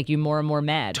happens. It's gonna make you more and more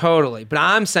mad. Totally. But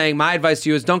I'm saying my advice to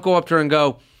you is don't go up to her and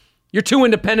go, you're too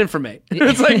independent for me.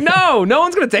 It's like, no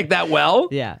one's gonna take that well.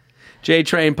 Yeah.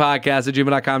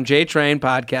 JTrainPodcast@gmail.com.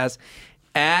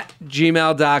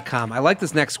 JTrainPodcast@gmail.com. I like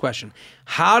this next question.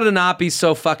 How to not be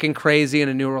so fucking crazy in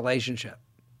a new relationship?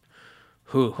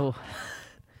 Who?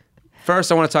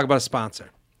 First, I want to talk about a sponsor.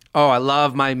 Oh, I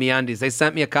love my MeUndies. They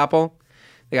sent me a couple.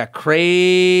 They got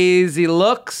crazy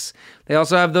looks. They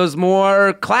also have those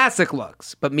more classic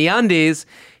looks. But MeUndies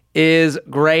is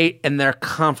great and they're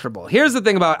comfortable. Here's the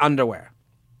thing about underwear.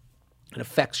 It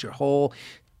affects your whole...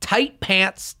 Tight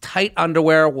pants, tight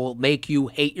underwear will make you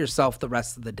hate yourself the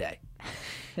rest of the day.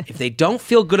 If they don't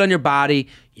feel good on your body,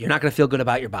 you're not going to feel good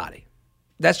about your body.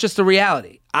 That's just the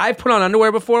reality. I've put on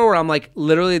underwear before where I'm like,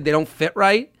 literally, they don't fit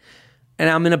right, and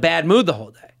I'm in a bad mood the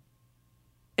whole day.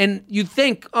 And you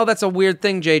think, oh, that's a weird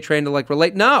thing, J-Train, to like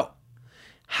relate. No.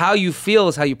 How you feel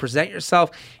is how you present yourself.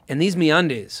 And these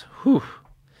MeUndies,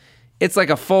 it's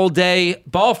like a full day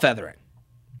ball feathering.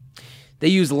 They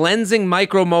use Lenzing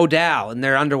Micromodal in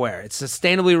their underwear. It's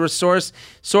sustainably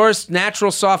sourced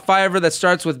natural soft fiber that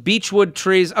starts with beechwood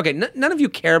trees. Okay, none of you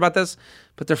care about this,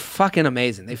 but they're fucking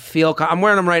amazing. They feel... I'm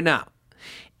wearing them right now.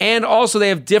 And also, they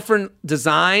have different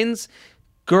designs.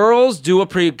 Girls do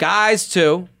guys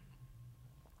too.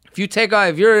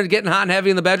 If you're getting hot and heavy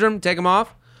in the bedroom, take them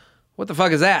off. What the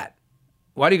fuck is that?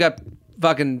 Why do you got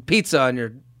fucking pizza on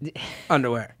your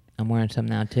underwear? I'm wearing some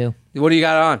now too. What do you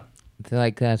got on? They're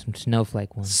like some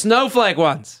snowflake ones. Snowflake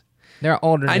ones. They're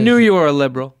older. I knew you were a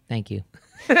liberal. Thank you.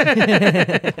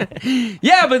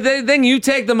 Yeah, but then you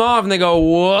take them off and they go,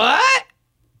 what?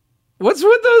 What's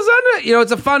with those underwear? You know,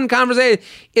 it's a fun conversation.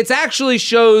 It actually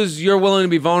shows you're willing to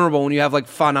be vulnerable when you have like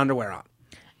fun underwear on.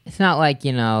 It's not like,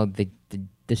 the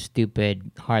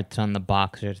stupid hearts on the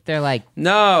boxers. They're like...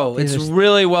 No, it's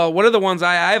really well. What are the ones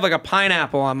I have like a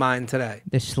pineapple on mine today.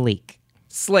 They're sleek.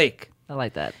 Sleek. I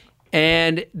like that.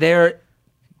 And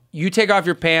you take off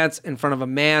your pants in front of a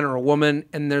man or a woman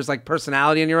and there's like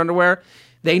personality in your underwear,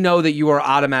 they know that you are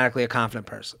automatically a confident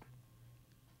person.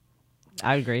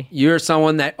 I agree. You're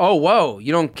someone that, oh, whoa,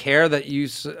 you don't care that you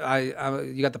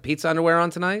got the pizza underwear on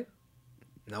tonight?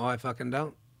 No, I fucking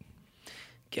don't.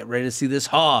 Get ready to see this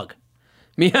hog.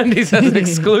 MeUndies has an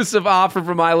exclusive offer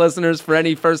for my listeners for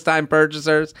any first-time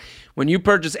purchasers. When you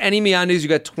purchase any MeUndies, you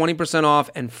get 20% off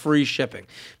and free shipping.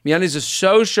 MeUndies is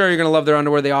so sure you're going to love their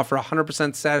underwear. They offer a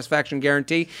 100% satisfaction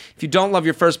guarantee. If you don't love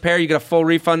your first pair, you get a full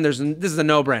refund. This is a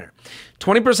no-brainer.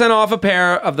 20% off a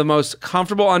pair of the most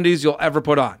comfortable undies you'll ever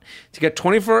put on. To get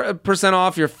 24%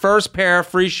 off your first pair,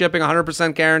 free shipping,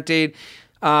 100% guaranteed.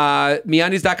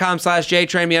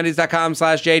 MeUndies.com/JTrain,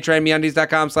 MeUndies.com/JTrain,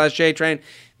 MeUndies.com/JTrain.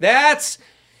 That's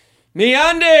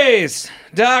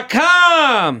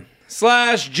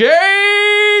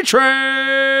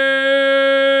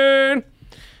MeUndies.com/JTrain.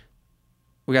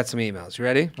 We got some emails. You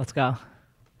ready? Let's go.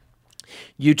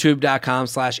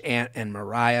 YouTube.com/Ant and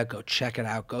Mariah. Go check it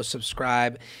out. Go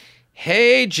subscribe.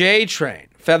 Hey, J-Train.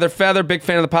 Feather, big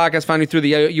fan of the podcast. Found you through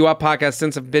the You Up podcast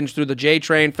since I've binged through the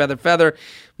J-Train. Feather. I'm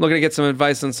looking to get some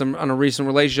advice on a recent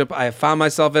relationship I have found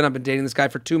myself in. I've been dating this guy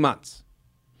for 2 months.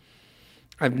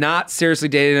 I've not seriously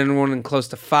dated anyone in close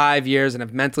to 5 years and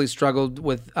have mentally struggled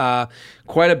with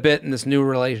quite a bit in this new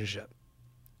relationship.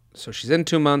 So she's in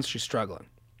 2 months. She's struggling.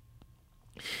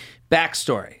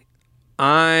 Backstory.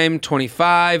 I'm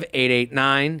 25,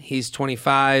 889. He's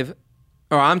 25.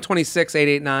 Or I'm 26,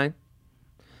 889.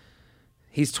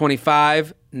 He's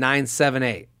 25,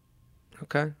 978.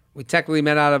 Okay. We technically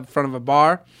met out in front of a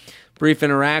bar. Brief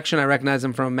interaction. I recognized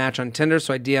him from a match on Tinder,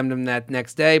 so I DM'd him that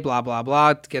next day, blah, blah,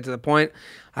 blah. To get to the point,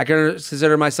 I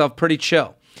consider myself pretty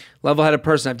chill. Level-headed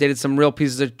person. I've dated some real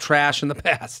pieces of trash in the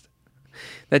past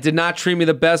that did not treat me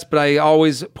the best, but I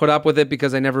always put up with it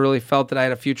because I never really felt that I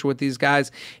had a future with these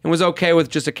guys and was okay with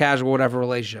just a casual whatever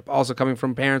relationship. Also coming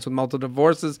from parents with multiple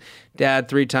divorces, dad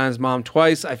 3 times, mom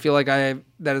twice, I feel like that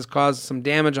has caused some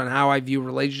damage on how I view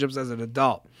relationships as an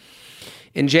adult.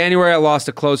 In January, I lost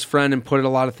a close friend and put a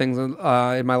lot of things in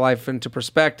my life into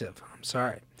perspective. I'm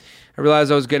sorry. I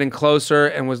realized I was getting closer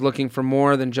and was looking for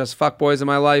more than just fuckboys in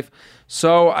my life.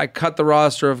 So I cut the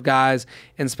roster of guys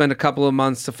and spent a couple of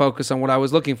months to focus on what I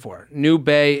was looking for. New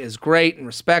Bae is great and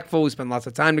respectful. We spend lots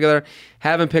of time together.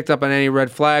 Haven't picked up on any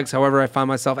red flags. However, I find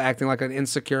myself acting like an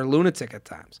insecure lunatic at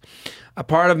times. A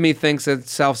part of me thinks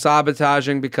it's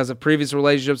self-sabotaging because of previous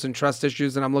relationships and trust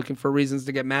issues, and I'm looking for reasons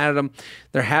to get mad at him.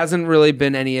 There hasn't really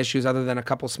been any issues other than a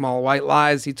couple small white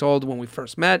lies he told when we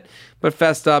first met, but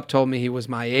fessed up, told me he was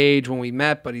my age when we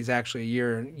met, but he's actually a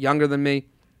year younger than me.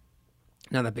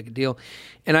 Not that big a deal.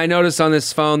 And I noticed on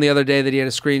this phone the other day that he had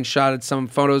a screenshot of some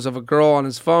photos of a girl on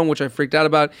his phone, which I freaked out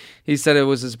about. He said it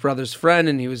was his brother's friend,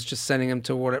 and he was just sending him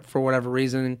for whatever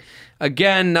reason.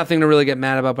 Again, nothing to really get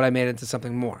mad about, but I made it into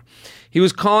something more. He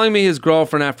was calling me his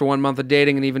girlfriend after 1 month of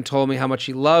dating and even told me how much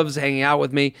he loves hanging out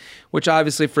with me, which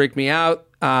obviously freaked me out.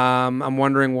 I'm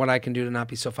wondering what I can do to not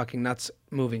be so fucking nuts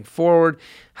moving forward.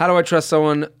 How do I trust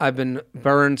someone I've been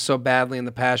burned so badly in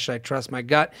the past? Should I trust my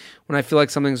gut when I feel like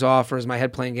something's off, or is my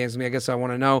head playing games with me? I guess I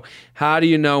want to know, how do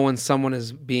you know when someone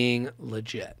is being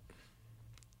legit?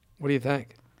 What do you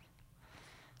think?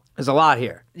 There's a lot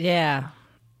here. Yeah.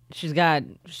 She's got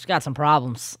some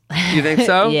problems. You think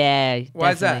so? Yeah.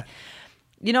 Why is definitely. that?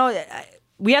 You know,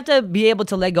 we have to be able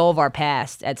to let go of our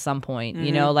past at some point.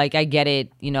 You know, like I get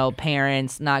it, you know,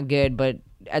 parents, not good, but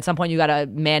at some point you got to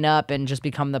man up and just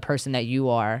become the person that you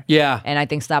are. Yeah. And I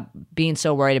think stop being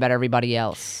so worried about everybody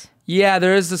else. Yeah,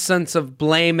 there is a sense of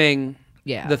blaming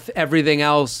everything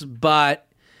else, but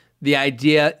the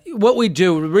idea, what we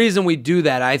do, the reason we do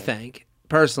that, I think,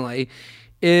 personally,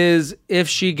 is if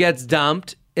she gets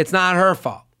dumped, it's not her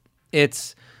fault.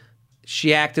 It's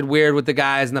she acted weird with the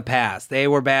guys in the past. They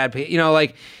were bad people, you know,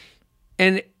 like,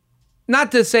 and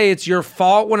not to say it's your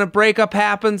fault when a breakup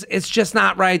happens. It's just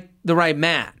not the right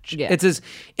match. Yeah.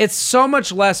 It's so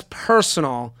much less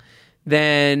personal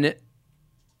than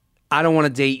I don't want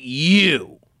to date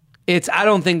you. I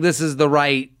don't think this is the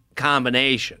right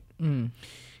combination.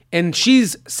 And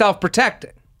she's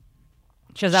self-protecting.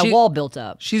 She has that wall built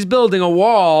up. She's building a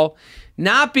wall,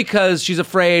 not because she's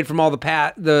afraid from all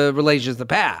the relationships of the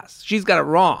past. She's got it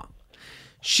wrong.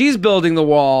 She's building the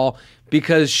wall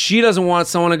because she doesn't want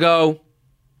someone to go.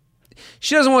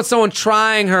 She doesn't want someone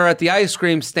trying her at the ice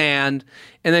cream stand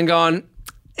and then going,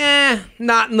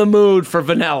 not in the mood for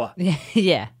vanilla.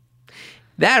 Yeah.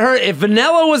 That hurt. If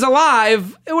Vanilla was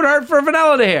alive, it would hurt for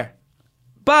Vanilla to hear.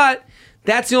 But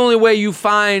that's the only way you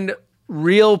find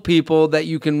real people that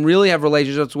you can really have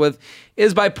relationships with,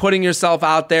 is by putting yourself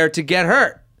out there to get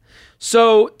hurt.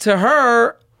 So to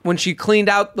her, when she cleaned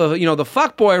out the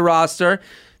fuckboy roster,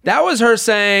 that was her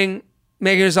saying,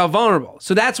 making herself vulnerable.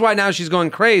 So that's why now she's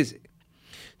going crazy.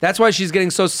 That's why she's getting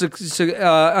so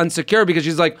unsecure, because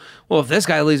she's like, well, if this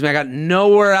guy leaves me, I got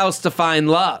nowhere else to find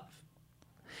love.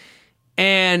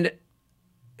 And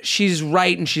she's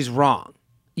right and she's wrong.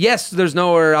 Yes, there's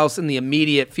nowhere else in the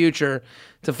immediate future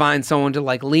to find someone to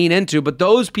like lean into, but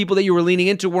those people that you were leaning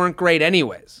into weren't great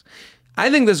anyways. I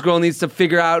think this girl needs to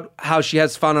figure out how she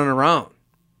has fun on her own.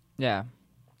 Yeah.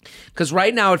 Because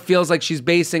right now it feels like she's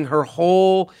basing her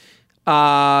whole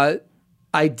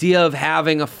idea of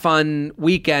having a fun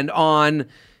weekend on,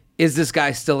 is this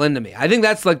guy still into me? I think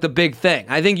that's like the big thing.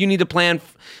 I think you need to plan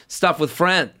stuff with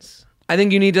friends. I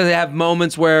think you need to have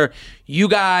moments where you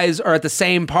guys are at the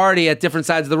same party at different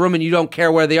sides of the room and you don't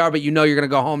care where they are, but you know you're going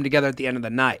to go home together at the end of the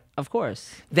night. Of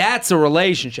course. That's a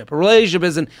relationship. A relationship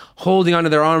isn't holding onto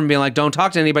their arm and being like, don't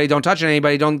talk to anybody, don't touch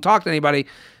anybody, don't talk to anybody.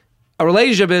 A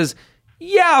relationship is,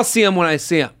 yeah, I'll see him when I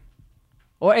see him.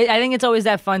 Or I think it's always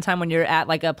that fun time when you're at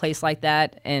like a place like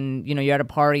that and, you know, you're at a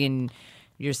party and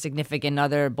your significant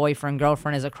other, boyfriend,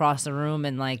 girlfriend is across the room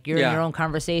and like you're in your own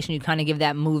conversation. You kind of give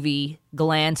that movie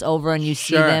glance over and you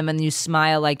see them and you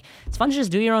smile. Like, it's fun to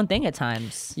just do your own thing at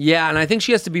times. Yeah, and I think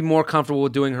she has to be more comfortable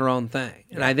with doing her own thing.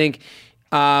 And I think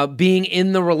being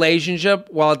in the relationship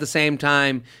while at the same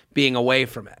time being away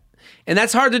from it. And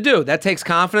that's hard to do. That takes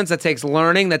confidence. That takes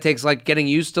learning. That takes like getting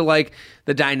used to like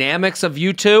the dynamics of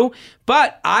you two.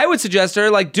 But I would suggest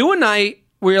her like do a night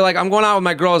where you're like, I'm going out with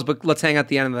my girls, but let's hang out at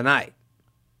the end of the night.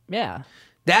 Yeah.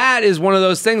 That is one of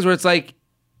those things where it's like,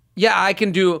 yeah, I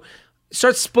can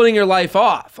start splitting your life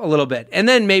off a little bit. And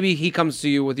then maybe he comes to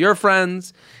you with your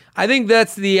friends. I think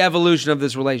that's the evolution of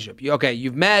this relationship.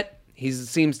 You've met, he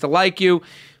seems to like you,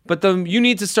 but you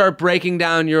need to start breaking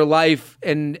down your life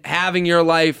and having your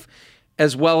life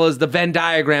as well as the Venn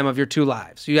diagram of your two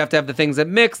lives. So you have to have the things that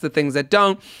mix, the things that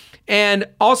don't, and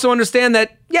also understand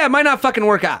that, yeah, it might not fucking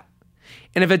work out.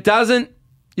 And if it doesn't,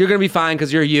 you're going to be fine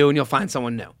because you're you and you'll find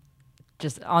someone new.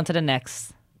 Just on to the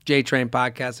next.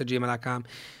 JTrainPodcast@gmail.com.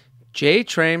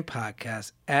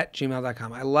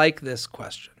 JTrainPodcast@gmail.com. I like this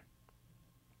question.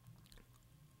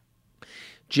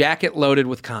 Jacket loaded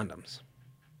with condoms.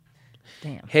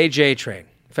 Damn. Hey, JTrain.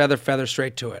 Feather,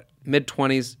 straight to it.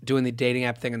 Mid-20s, doing the dating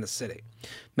app thing in the city.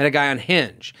 Met a guy on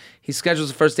Hinge. He schedules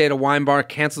the first date at a wine bar,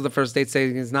 cancels the first date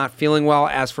saying he's not feeling well,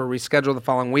 asks for a reschedule the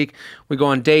following week. We go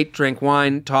on date, drink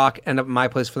wine, talk, end up at my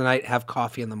place for the night, have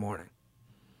coffee in the morning.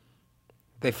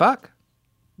 They fuck.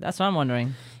 That's what I'm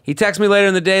wondering. He texts me later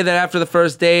in the day that after the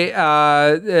first date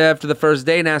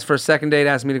and asks for a second date,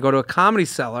 asks me to go to a Comedy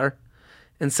Cellar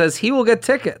and says he will get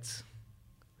tickets.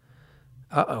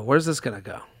 Uh-oh, where's this going to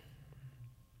go?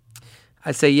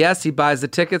 I say yes. He buys the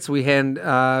tickets. We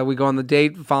go on the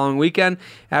date the following weekend.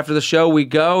 After the show, we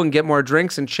go and get more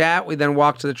drinks and chat. We then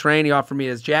walk to the train. He offered me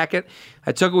his jacket.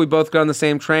 I took it. We both got on the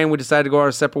same train. We decided to go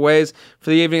our separate ways. For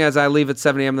the evening, as I leave at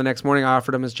 7 a.m. the next morning, I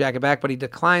offered him his jacket back, but he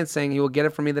declined, saying he will get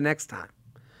it for me the next time.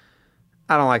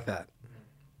 I don't like that.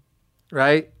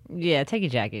 Right? Yeah, take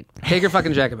your jacket. Take your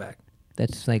fucking jacket back.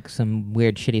 That's like some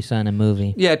weird shitty son of a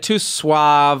movie. Yeah, too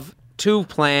suave, too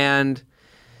planned.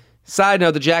 Side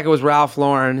note, the jacket was Ralph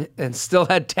Lauren and still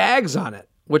had tags on it,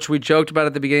 which we joked about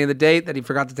at the beginning of the date that he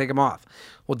forgot to take them off.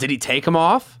 Well, did he take them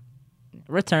off?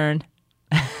 Return.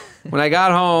 When I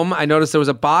got home, I noticed there was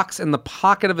a box in the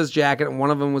pocket of his jacket, and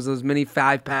one of them was those mini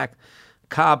 5-pack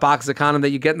boxes of condom that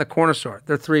you get in the corner store.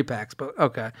 They're 3-packs, but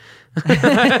okay.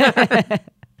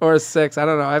 Or a 6. I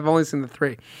don't know. I've only seen the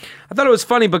 3. I thought it was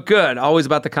funny but good. Always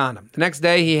about the condom. The next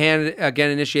day, he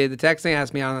initiated the texting,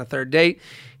 asked me out on a third date.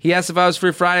 He asked if I was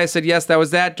free Friday. I said yes, that was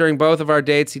that. During both of our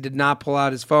dates, he did not pull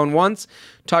out his phone once.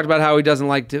 Talked about how he doesn't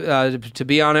like to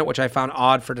be on it, which I found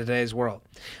odd for today's world.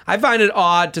 I find it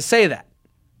odd to say that.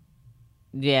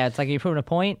 Yeah, it's like you're proving a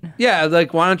point. Yeah,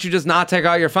 like, why don't you just not take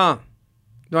out your phone?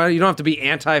 You don't have to be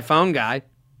anti-phone guy.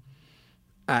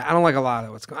 I don't like a lot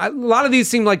of what's going on. A lot of these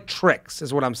seem like tricks,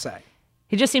 is what I'm saying.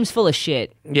 He just seems full of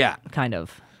shit. Yeah. Kind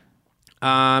of.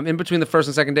 In between the first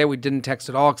and second date, we didn't text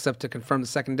at all except to confirm the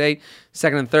second date.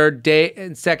 Second and third date,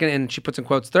 and she puts in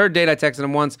quotes, third date, I texted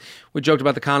him once. We joked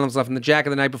about the condoms left in the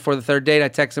jacket the night before the third date. I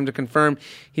texted him to confirm.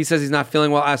 He says he's not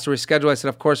feeling well, asked to reschedule. I said,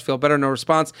 of course, feel better, no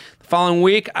response. The following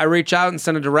week, I reach out and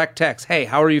send a direct text. Hey,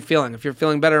 how are you feeling? If you're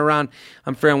feeling better around,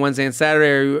 I'm free on Wednesday and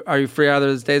Saturday. Are you free either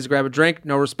of those days to grab a drink?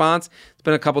 No response. It's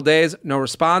been a couple days, no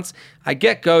response. I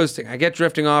get ghosting. I get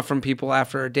drifting off from people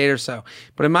after a date or so.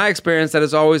 But in my experience, that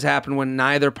has always happened when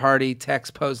neither party texts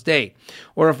post-date.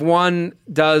 Or if one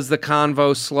does, the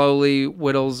convo slowly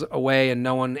whittles away and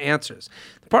no one answers.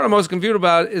 The part I'm most confused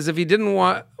about is if he didn't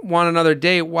want another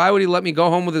date, why would he let me go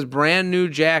home with his brand new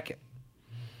jacket?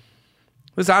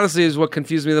 This honestly is what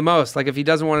confused me the most. Like, if he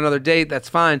doesn't want another date, that's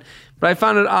fine. But I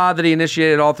found it odd that he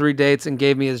initiated all 3 dates and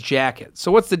gave me his jacket.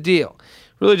 So what's the deal?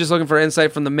 Really just looking for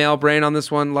insight from the male brain on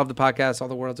this one. Love the podcast, All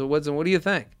the World's Woods. And what do you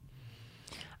think?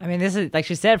 I mean, this is, like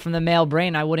she said, from the male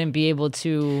brain, I wouldn't be able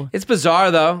to. It's bizarre,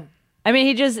 though. I mean,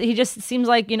 he just seems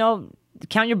like,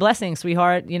 count your blessings,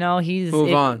 sweetheart.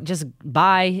 Move on. Just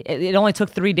bye. It only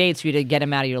took 3 dates for you to get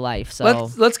him out of your life.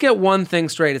 So let's get one thing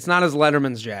straight. It's not his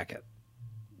Letterman's jacket.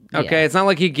 Okay, Yeah. It's not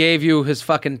like he gave you his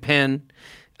fucking pin.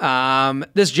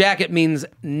 This jacket means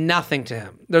nothing to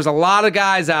him. There's a lot of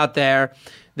guys out there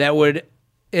that would,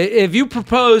 if you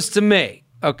propose to me,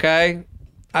 okay,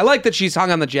 I like that she's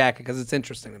hung on the jacket because it's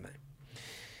interesting to me.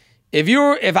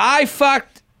 If I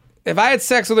had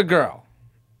sex with a girl,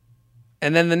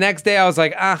 and then the next day I was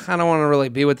like, I don't want to really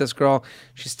be with this girl.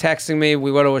 She's texting me.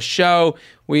 We go to a show.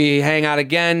 We hang out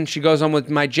again. She goes home with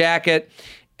my jacket.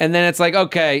 And then it's like,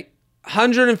 okay,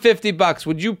 $150.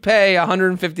 Would you pay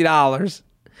 $150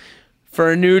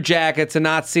 for a new jacket to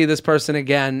not see this person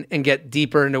again and get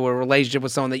deeper into a relationship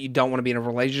with someone that you don't want to be in a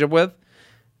relationship with?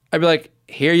 I'd be like,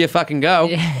 here you fucking go.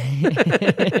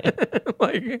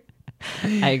 Like,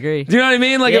 I agree. do you know what I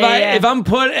mean? Like, Yeah. if I'm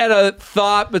put at a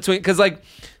thought between, because like,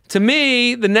 to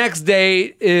me, the next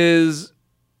date is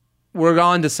we're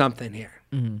on to something here.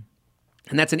 Mm-hmm.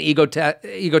 And that's an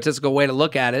egotistical way to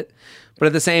look at it. But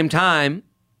at the same time,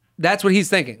 that's what he's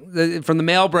thinking. From the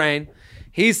male brain,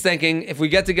 he's thinking, if we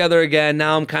get together again,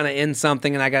 now I'm kind of in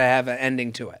something and I got to have an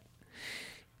ending to it.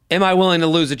 Am I willing to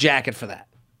lose a jacket for that?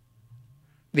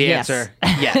 The Yes. answer,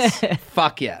 yes.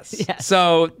 Fuck yes. Yes.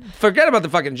 So forget about the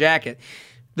fucking jacket.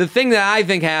 The thing that I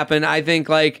think happened, I think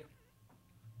like,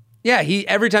 yeah,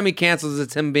 every time he cancels,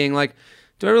 it's him being like,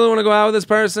 do I really want to go out with this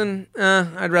person?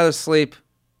 I'd rather sleep.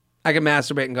 I can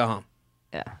masturbate and go home.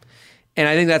 Yeah. And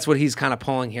I think that's what he's kind of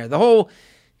pulling here. The whole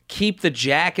keep the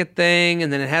jacket thing,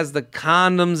 and then it has the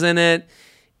condoms in it.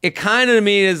 It kind of to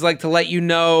me is like to let you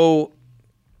know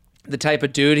the type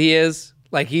of dude he is.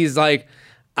 Like he's like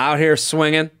out here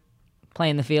swinging,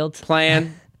 Playing the field.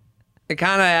 playing. It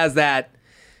kind of has that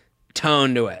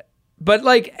tone to it. But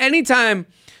like anytime,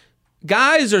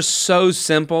 guys are so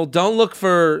simple. Don't look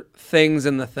for things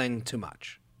in the thing too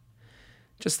much.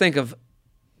 Just think of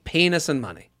penis and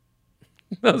money.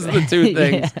 Those are the two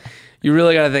things you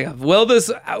really got to think of. Will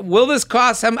this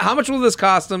cost him? How much will this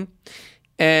cost him?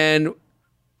 And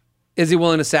is he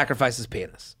willing to sacrifice his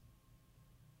penis?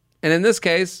 And in this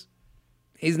case,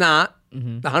 he's not.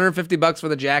 The $150 for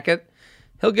the jacket,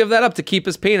 he'll give that up to keep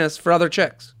his penis for other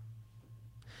chicks.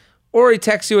 Or he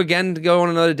texts you again to go on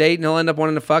another date and he'll end up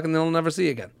wanting to fuck and then he'll never see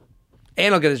you again.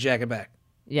 And he'll get his jacket back.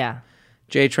 Yeah.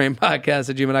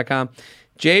 jtrainpodcast@gmail.com.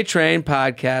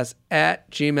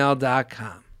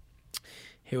 jtrainpodcast@gmail.com.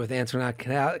 Here with Antoinette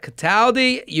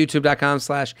Cataldi,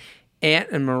 youtube.com/Ant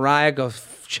and Mariah. Go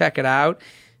check it out.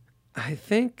 I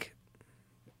think,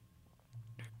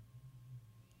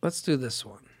 let's do this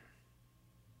one.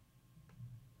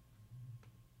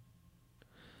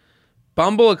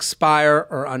 Bumble, expire,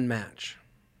 or unmatch?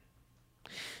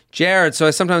 Jared, so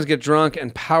I sometimes get drunk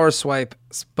and power swipe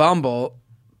Bumble,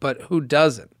 but who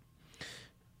doesn't?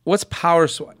 What's power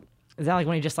swipe? Is that like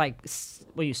when you just like,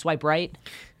 when you swipe right?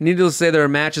 Needless to say, there are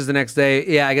matches the next day.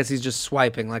 Yeah, I guess he's just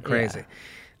swiping like crazy.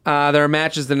 There are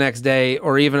matches the next day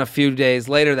or even a few days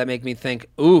later that make me think,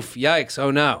 oof, yikes,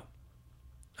 oh no.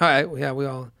 All right, yeah, we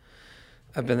all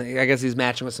have been, I guess he's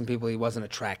matching with some people he wasn't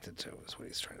attracted to, is what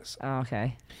he's trying to say. Oh,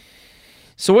 okay.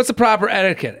 So what's the proper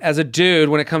etiquette as a dude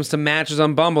when it comes to matches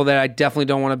on Bumble that I definitely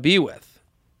don't want to be with?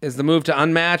 Is the move to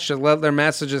unmatch, to let their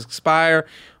messages expire,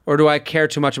 or do I care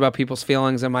too much about people's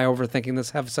feelings? Am I overthinking this,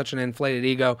 have such an inflated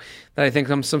ego that I think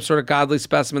I'm some sort of godly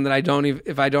specimen that I don't even,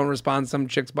 if I don't respond to some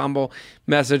chick's Bumble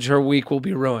message, her week will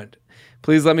be ruined?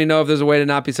 Please let me know if there's a way to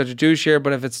not be such a douche here,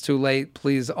 but if it's too late,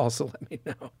 please also let me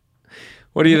know.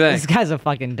 What do you think? This guy's a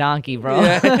fucking donkey, bro.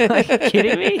 Yeah. Are you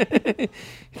kidding me?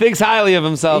 He thinks highly of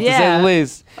himself, to say the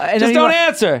least. Just don't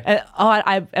answer.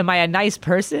 Am I a nice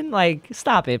person? Like,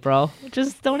 stop it, bro.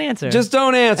 Just don't answer. Just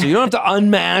don't answer. You don't have to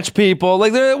unmatch people.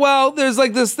 Like, there's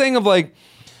like this thing of like,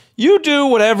 you do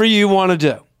whatever you want to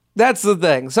do. That's the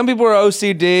thing. Some people are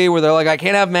OCD where they're like, I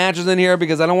can't have matches in here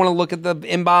because I don't want to look at the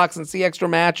inbox and see extra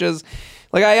matches.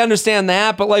 Like, I understand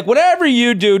that, but like, whatever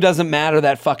you do doesn't matter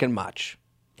that fucking much.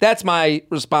 That's my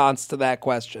response to that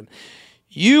question.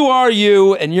 You are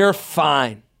you, and you're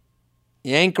fine.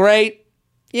 You ain't great.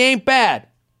 You ain't bad.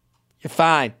 You're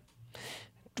fine.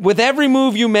 With every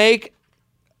move you make,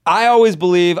 I always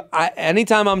believe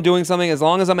anytime I'm doing something, as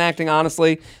long as I'm acting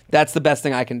honestly, that's the best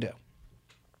thing I can do.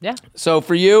 Yeah. So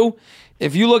for you,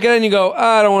 if you look at it and you go,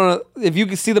 I don't want to, if you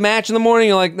can see the match in the morning,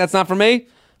 you're like, that's not for me,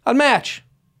 unmatch.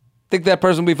 Think that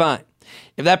person will be fine.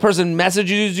 If that person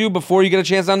messages you before you get a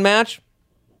chance to unmatch,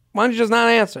 why don't you just not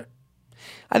answer?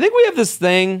 I think we have this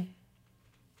thing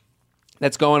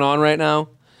that's going on right now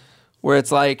where it's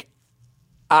like,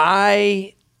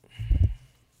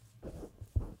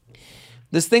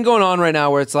 this thing going on right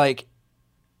now where it's like,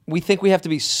 we think we have to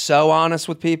be so honest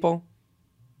with people.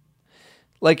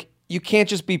 Like, you can't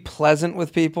just be pleasant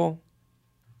with people.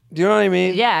 Do you know what I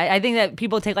mean? Yeah, I think that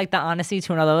people take like the honesty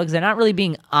to another level because they're not really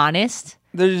being honest.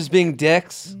 They're just being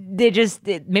dicks.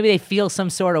 Maybe they feel some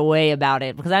sort of way about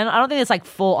it because I don't think it's like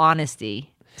full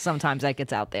honesty. Sometimes that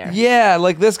gets out there. Yeah,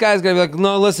 like this guy's gonna be like,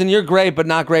 no, listen, you're great, but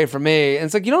not great for me. And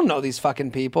it's like, you don't know these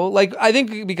fucking people. Like, I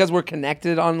think because we're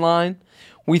connected online,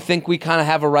 we think we kind of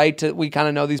have a right to, we kind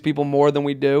of know these people more than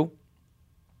we do.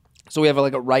 So we have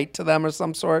like a right to them or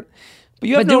some sort. But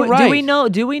you have no right.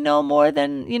 Do we know more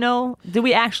than, do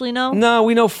we actually know? No,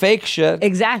 we know fake shit.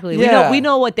 Exactly. Yeah. We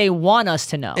know what they want us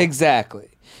to know. Exactly.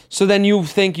 So then you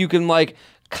think you can like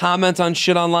comment on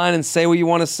shit online and say what you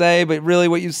want to say, but really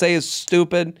what you say is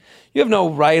stupid. You have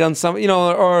no right on some,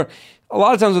 or a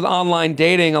lot of times with online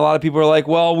dating, a lot of people are like,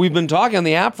 well, we've been talking on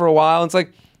the app for a while. And it's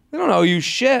like, they don't owe you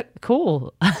shit.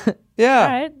 Cool. Yeah. All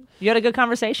right. You had a good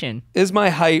conversation. Is my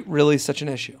height really such an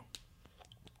issue?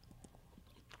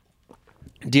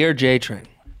 Dear J-Train,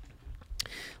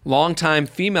 long-time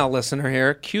female listener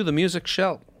here, cue the music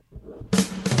show.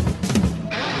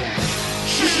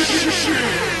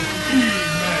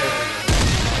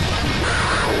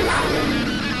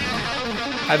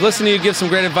 I've listened to you give some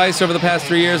great advice over the past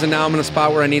 3 years, and now I'm in a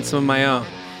spot where I need some of my own.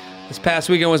 This past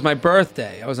weekend was my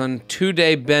birthday. I was on a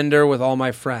 2-day bender with all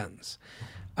my friends.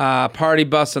 Party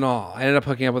bus and all. I ended up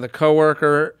hooking up with a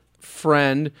coworker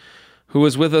friend who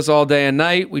was with us all day and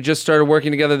night. We just started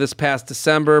working together this past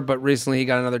December, but recently he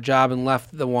got another job and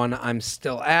left the one I'm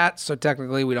still at, so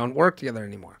technically we don't work together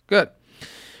anymore. Good.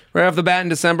 Right off the bat in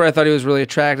December, I thought he was really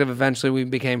attractive. Eventually we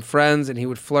became friends, and he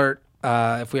would flirt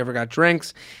if we ever got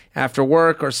drinks after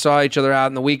work or saw each other out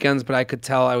on the weekends, but I could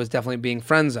tell I was definitely being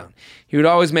friend-zoned. He would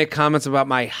always make comments about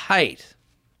my height.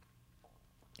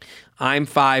 I'm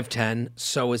 5'10",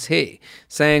 so is he.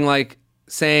 Saying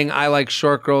I like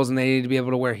short girls and they need to be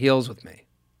able to wear heels with me.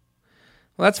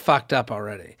 Well, that's fucked up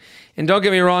already. And don't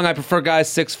get me wrong, I prefer guys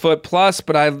 6 foot plus,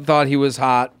 but I thought he was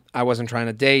hot. I wasn't trying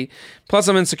to date. Plus,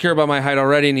 I'm insecure about my height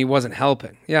already, and he wasn't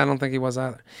helping. Yeah, I don't think he was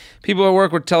either. People at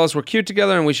work would tell us we're cute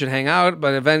together and we should hang out,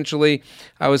 but eventually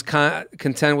I was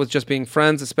content with just being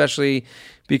friends, especially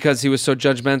because he was so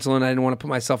judgmental and I didn't want to put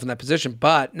myself in that position.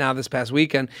 But now this past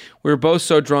weekend, we were both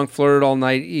so drunk, flirted all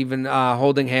night, even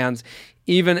holding hands,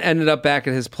 even ended up back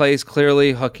at his place,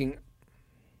 clearly hooking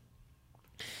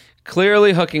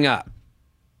Clearly hooking up.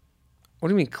 What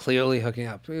do you mean clearly hooking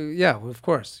up? Yeah, of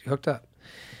course. You hooked up.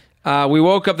 We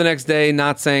woke up the next day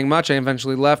not saying much. I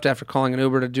eventually left after calling an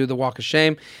Uber to do the walk of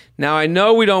shame. Now, I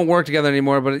know we don't work together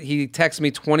anymore, but he texted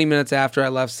me 20 minutes after I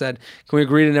left, said, can we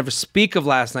agree to never speak of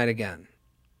last night again?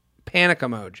 Panic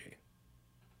emoji.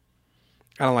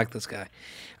 I don't like this guy.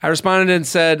 I responded and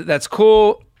said, that's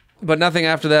cool, but nothing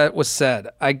after that was said.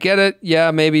 I get it. Yeah,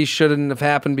 maybe shouldn't have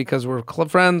happened because we're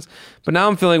friends, but now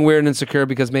I'm feeling weird and insecure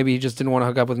because maybe he just didn't want to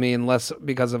hook up with me and less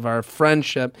because of our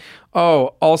friendship.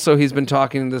 Oh, also, he's been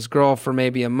talking to this girl for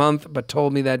maybe a month, but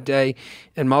told me that day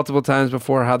and multiple times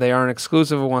before how they aren't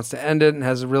exclusive and wants to end it and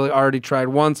has really already tried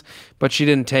once, but she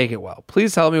didn't take it well.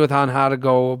 Please help me with on how to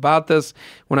go about this.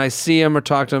 When I see him or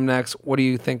talk to him next, what do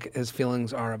you think his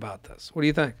feelings are about this? What do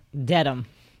you think? Dead him.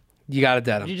 You got to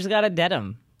dead him. You just gotta dead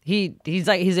him. He's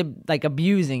like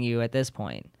abusing you at this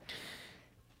point.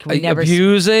 Can we never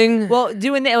abusing? Well,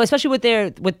 doing that, especially with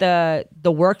the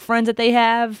work friends that they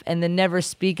have, and then never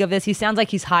speak of this. He sounds like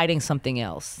he's hiding something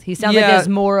else. He sounds like there's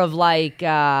more of like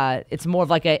it's more of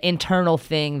like an internal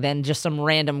thing than just some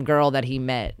random girl that he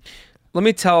met. Let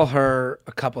me tell her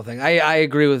a couple things. I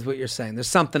agree with what you're saying. There's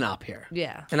something up here.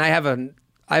 Yeah. And I have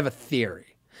a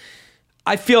theory.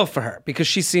 I feel for her because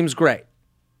she seems great.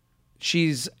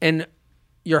 And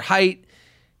your height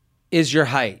is your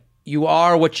height. You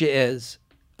are what you is.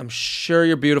 I'm sure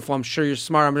you're beautiful. I'm sure you're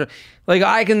smart.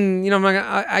 I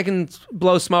can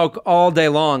blow smoke all day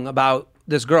long about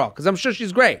this girl because I'm sure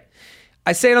she's great.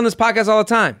 I say it on this podcast all the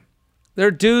time. There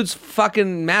are dudes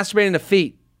fucking masturbating to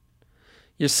feet.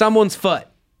 You're someone's foot.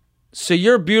 So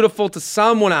you're beautiful to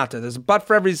someone out there. There's a butt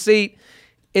for every seat.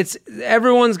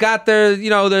 Everyone's got their,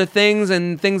 their things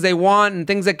and things they want and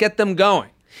things that get them going.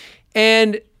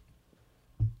 And,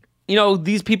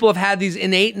 these people have had these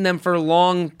innate in them for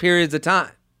long periods of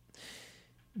time.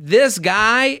 This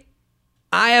guy,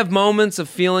 I have moments of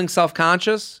feeling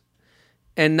self-conscious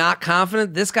and not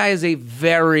confident. This guy is a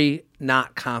very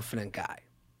not confident guy.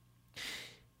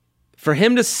 For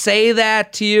him to say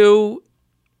that to you,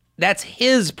 that's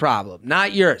his problem,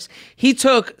 not yours. He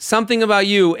took something about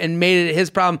you and made it his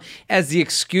problem as the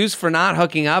excuse for not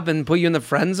hooking up and put you in the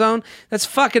friend zone. That's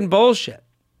fucking bullshit.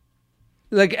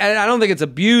 Like, I don't think it's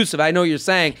abusive. I know what you're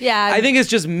saying. Yeah. I think it's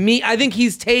just me. I think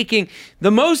he's taking the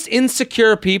most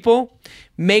insecure people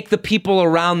make the people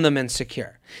around them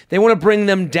insecure. They want to bring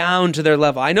them down to their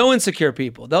level. I know insecure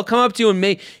people. They'll come up to you and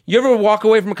you ever walk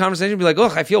away from a conversation and be like,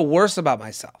 "Ugh, I feel worse about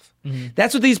myself." Mm-hmm.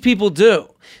 That's what these people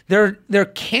do. They're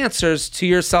cancers to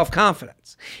your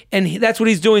self-confidence. And that's what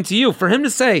he's doing to you. For him to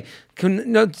say,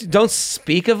 don't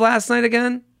speak of last night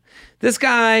again. This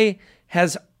guy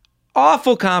has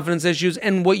awful confidence issues,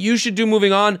 and what you should do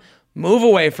moving on, move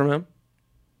away from him.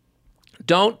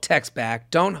 Don't text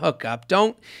back. Don't hook up.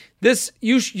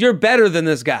 You're better than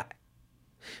this guy.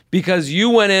 Because you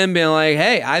went in being like,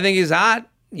 hey, I think he's hot.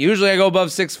 Usually I go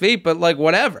above 6 feet, but like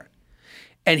whatever.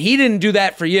 And he didn't do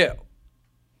that for you.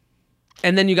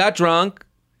 And then you got drunk.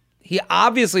 He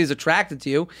obviously is attracted to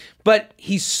you, but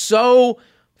he's so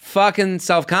fucking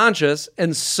self-conscious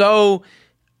and so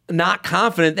not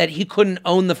confident that he couldn't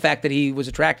own the fact that he was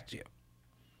attracted to you.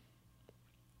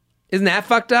 Isn't that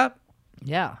fucked up?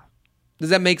 Yeah. Does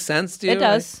that make sense to you? It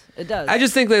does. It does. I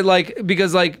just think that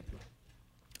because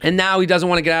and now he doesn't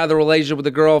want to get out of the relationship with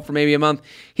the girl for maybe a month.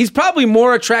 He's probably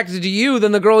more attracted to you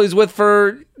than the girl he's with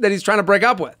that he's trying to break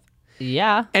up with.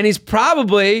 Yeah. And he's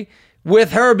probably with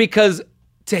her because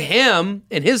to him,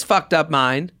 in his fucked up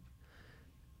mind,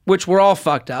 which we're all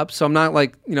fucked up, so I'm not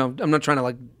I'm not trying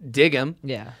to dig him.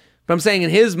 Yeah. But I'm saying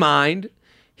in his mind,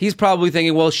 he's probably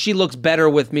thinking, well, she looks better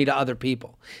with me to other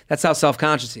people. That's how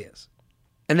self-conscious he is.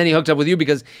 And then he hooked up with you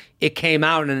because it came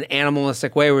out in an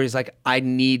animalistic way where he's like, I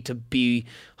need to be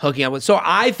hooking up with. So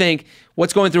I think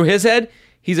what's going through his head,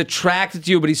 he's attracted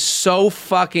to you, but he's so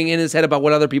fucking in his head about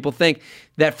what other people think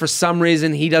that for some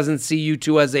reason he doesn't see you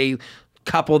two as a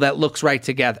couple that looks right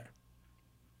together.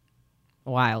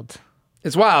 Wild.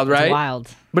 It's wild, right? It's wild.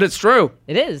 But it's true.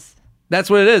 It is. That's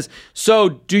what it is. So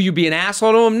do you be an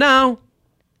asshole to him? No.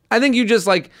 I think you just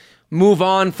move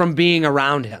on from being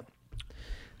around him.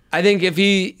 I think if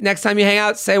next time you hang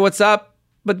out, say what's up.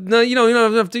 But no, you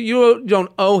don't have to, you don't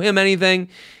owe him anything.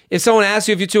 If someone asks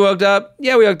you if you two hooked up,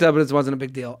 yeah, we hooked up, but it wasn't a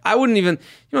big deal. You don't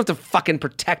have to fucking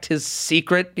protect his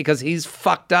secret because he's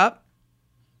fucked up.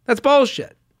 That's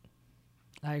bullshit.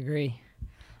 I agree.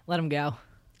 Let him go.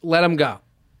 Let him go.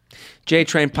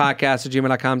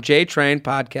 JTrainPodcast@gmail.com.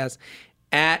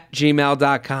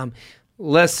 JTrainPodcast@gmail.com.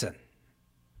 Listen,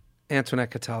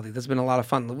 Antoinette Cataldi, this has been a lot of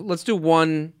fun. Let's do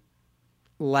one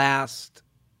last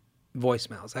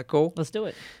voicemail. Is that cool? Let's do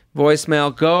it.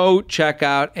 Voicemail. Go check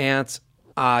out Ant's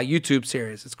YouTube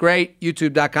series. It's great.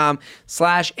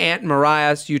 YouTube.com/Aunt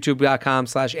Mariah.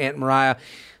 YouTube.com/Aunt Mariah.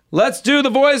 Let's do the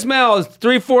voicemail. It's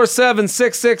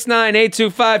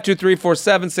 347-669-8252.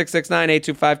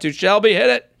 347-669-8252. Shelby, hit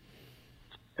it.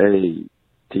 Hey,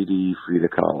 TD Frida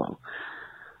Kahlo.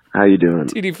 How you doing?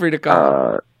 TD Frida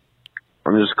Kahlo.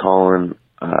 I'm just calling.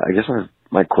 I guess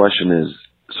my question is,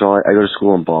 so I go to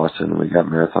school in Boston. We got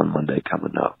Marathon Monday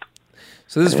coming up.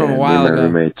 So this is from a while ago. My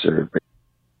roommates are...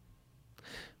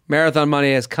 Marathon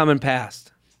Monday has come and passed.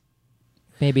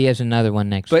 Maybe he has another one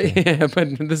next year. Yeah,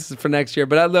 but this is for next year.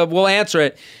 But we'll answer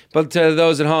it. But to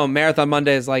those at home, Marathon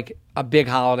Monday is like a big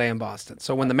holiday in Boston.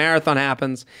 So when the marathon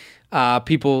happens,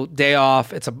 people day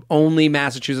off. It's a only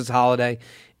Massachusetts holiday,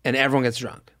 and everyone gets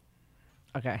drunk.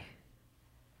 Okay.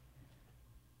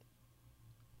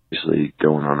 Obviously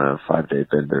going on a 5-day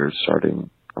bender starting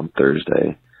on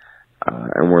Thursday.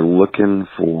 And we're looking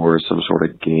for some sort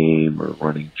of game or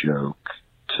running joke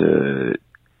to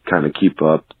kind of keep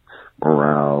up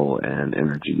morale and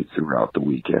energy throughout the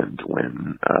weekend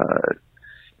when,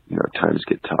 times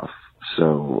get tough.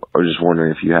 So I was just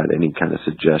wondering if you had any kind of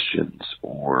suggestions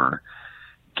or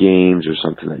games or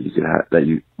something that you could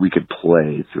we could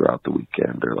play throughout the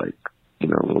weekend, or like,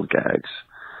 little gags,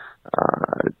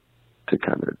 to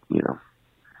kind of,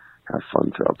 have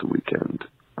fun throughout the weekend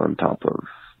on top of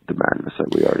the madness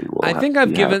that we already will. I think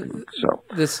I've given having, so.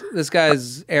 this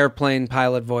guy's airplane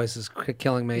pilot voice is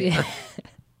killing me. Yeah.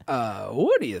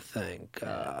 What do you think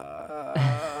that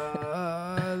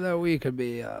we could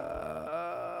be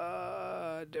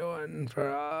doing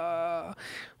for?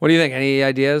 What do you think? Any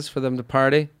ideas for them to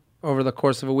party over the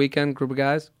course of a weekend? Group of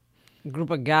guys. Group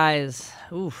of guys.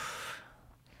 Oof.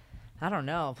 I don't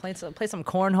know. Play some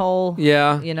cornhole.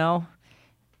 Yeah.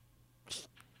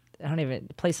 I don't even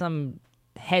play some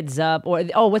heads up or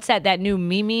what's that new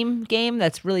meme game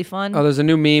that's really fun? Oh, there's a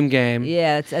new meme game.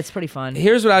 Yeah, that's pretty fun.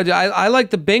 Here's what I do. I like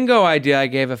the bingo idea I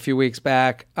gave a few weeks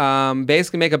back.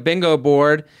 Basically make a bingo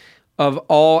board of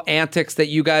all antics that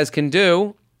you guys can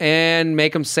do and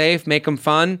make them safe, make them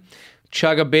fun.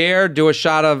 Chug a beer, do a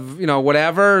shot of,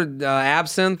 whatever,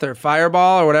 absinthe or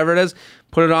Fireball or whatever it is.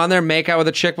 Put it on there, make out with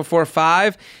a chick before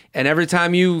 5. And every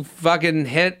time you fucking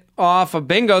hit off a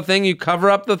bingo thing, you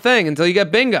cover up the thing until you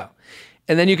get bingo.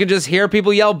 And then you can just hear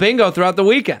people yell bingo throughout the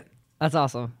weekend. That's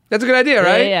awesome. That's a good idea,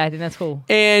 right? Yeah, I think that's cool.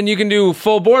 And you can do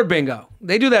full board bingo.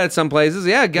 They do that at some places.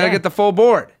 Yeah, gotta get the full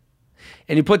board.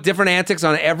 And you put different antics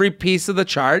on every piece of the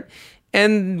chart.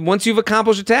 And once you've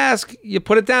accomplished a task, you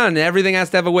put it down, and everything has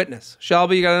to have a witness.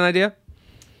 Shelby, you got an idea?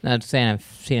 I'm saying I've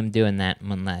seen him doing that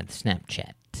on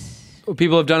Snapchat.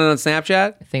 People have done it on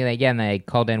Snapchat? I think they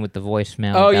called in with the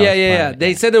voicemail. Oh, That was part of it.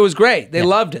 They said it was great. They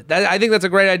loved it. I think that's a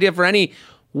great idea for any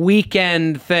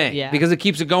weekend thing because it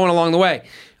keeps it going along the way.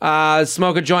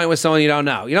 Smoke a joint with someone you don't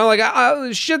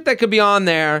know. Shit that could be on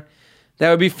there that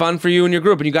would be fun for you and your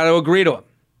group, and you got to agree to them.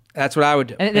 That's what I would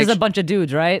do. And there's a bunch of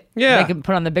dudes, right? Yeah. They can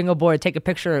put on the bingo board, take a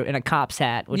picture in a cop's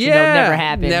hat, which never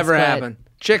happens. Never happen.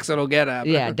 Chicks, it'll get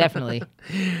happen. Yeah, definitely.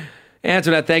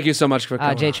 Antoinette, thank you so much for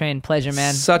coming. J-Train, pleasure,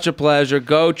 man. Such a pleasure.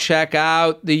 Go check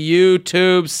out the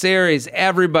YouTube series.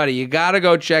 Everybody, you got to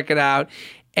go check it out.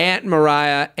 Aunt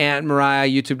Mariah,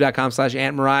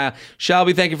 youtube.com/Aunt Mariah.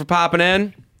 Shelby, thank you for popping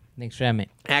in. Thanks for having me.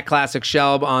 At Classic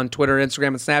Shelb on Twitter, Instagram,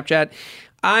 and Snapchat.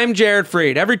 I'm Jared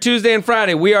Freed. Every Tuesday and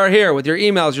Friday, we are here with your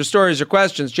emails, your stories, your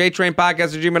questions.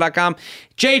 JTrainPodcast@gmail.com.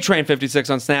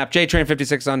 JTrain56 on Snap.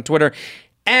 JTrain56 on Twitter.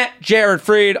 At Jared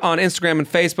Freed on Instagram and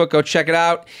Facebook. Go check it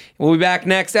out. We'll be back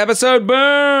next episode.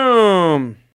 Boom!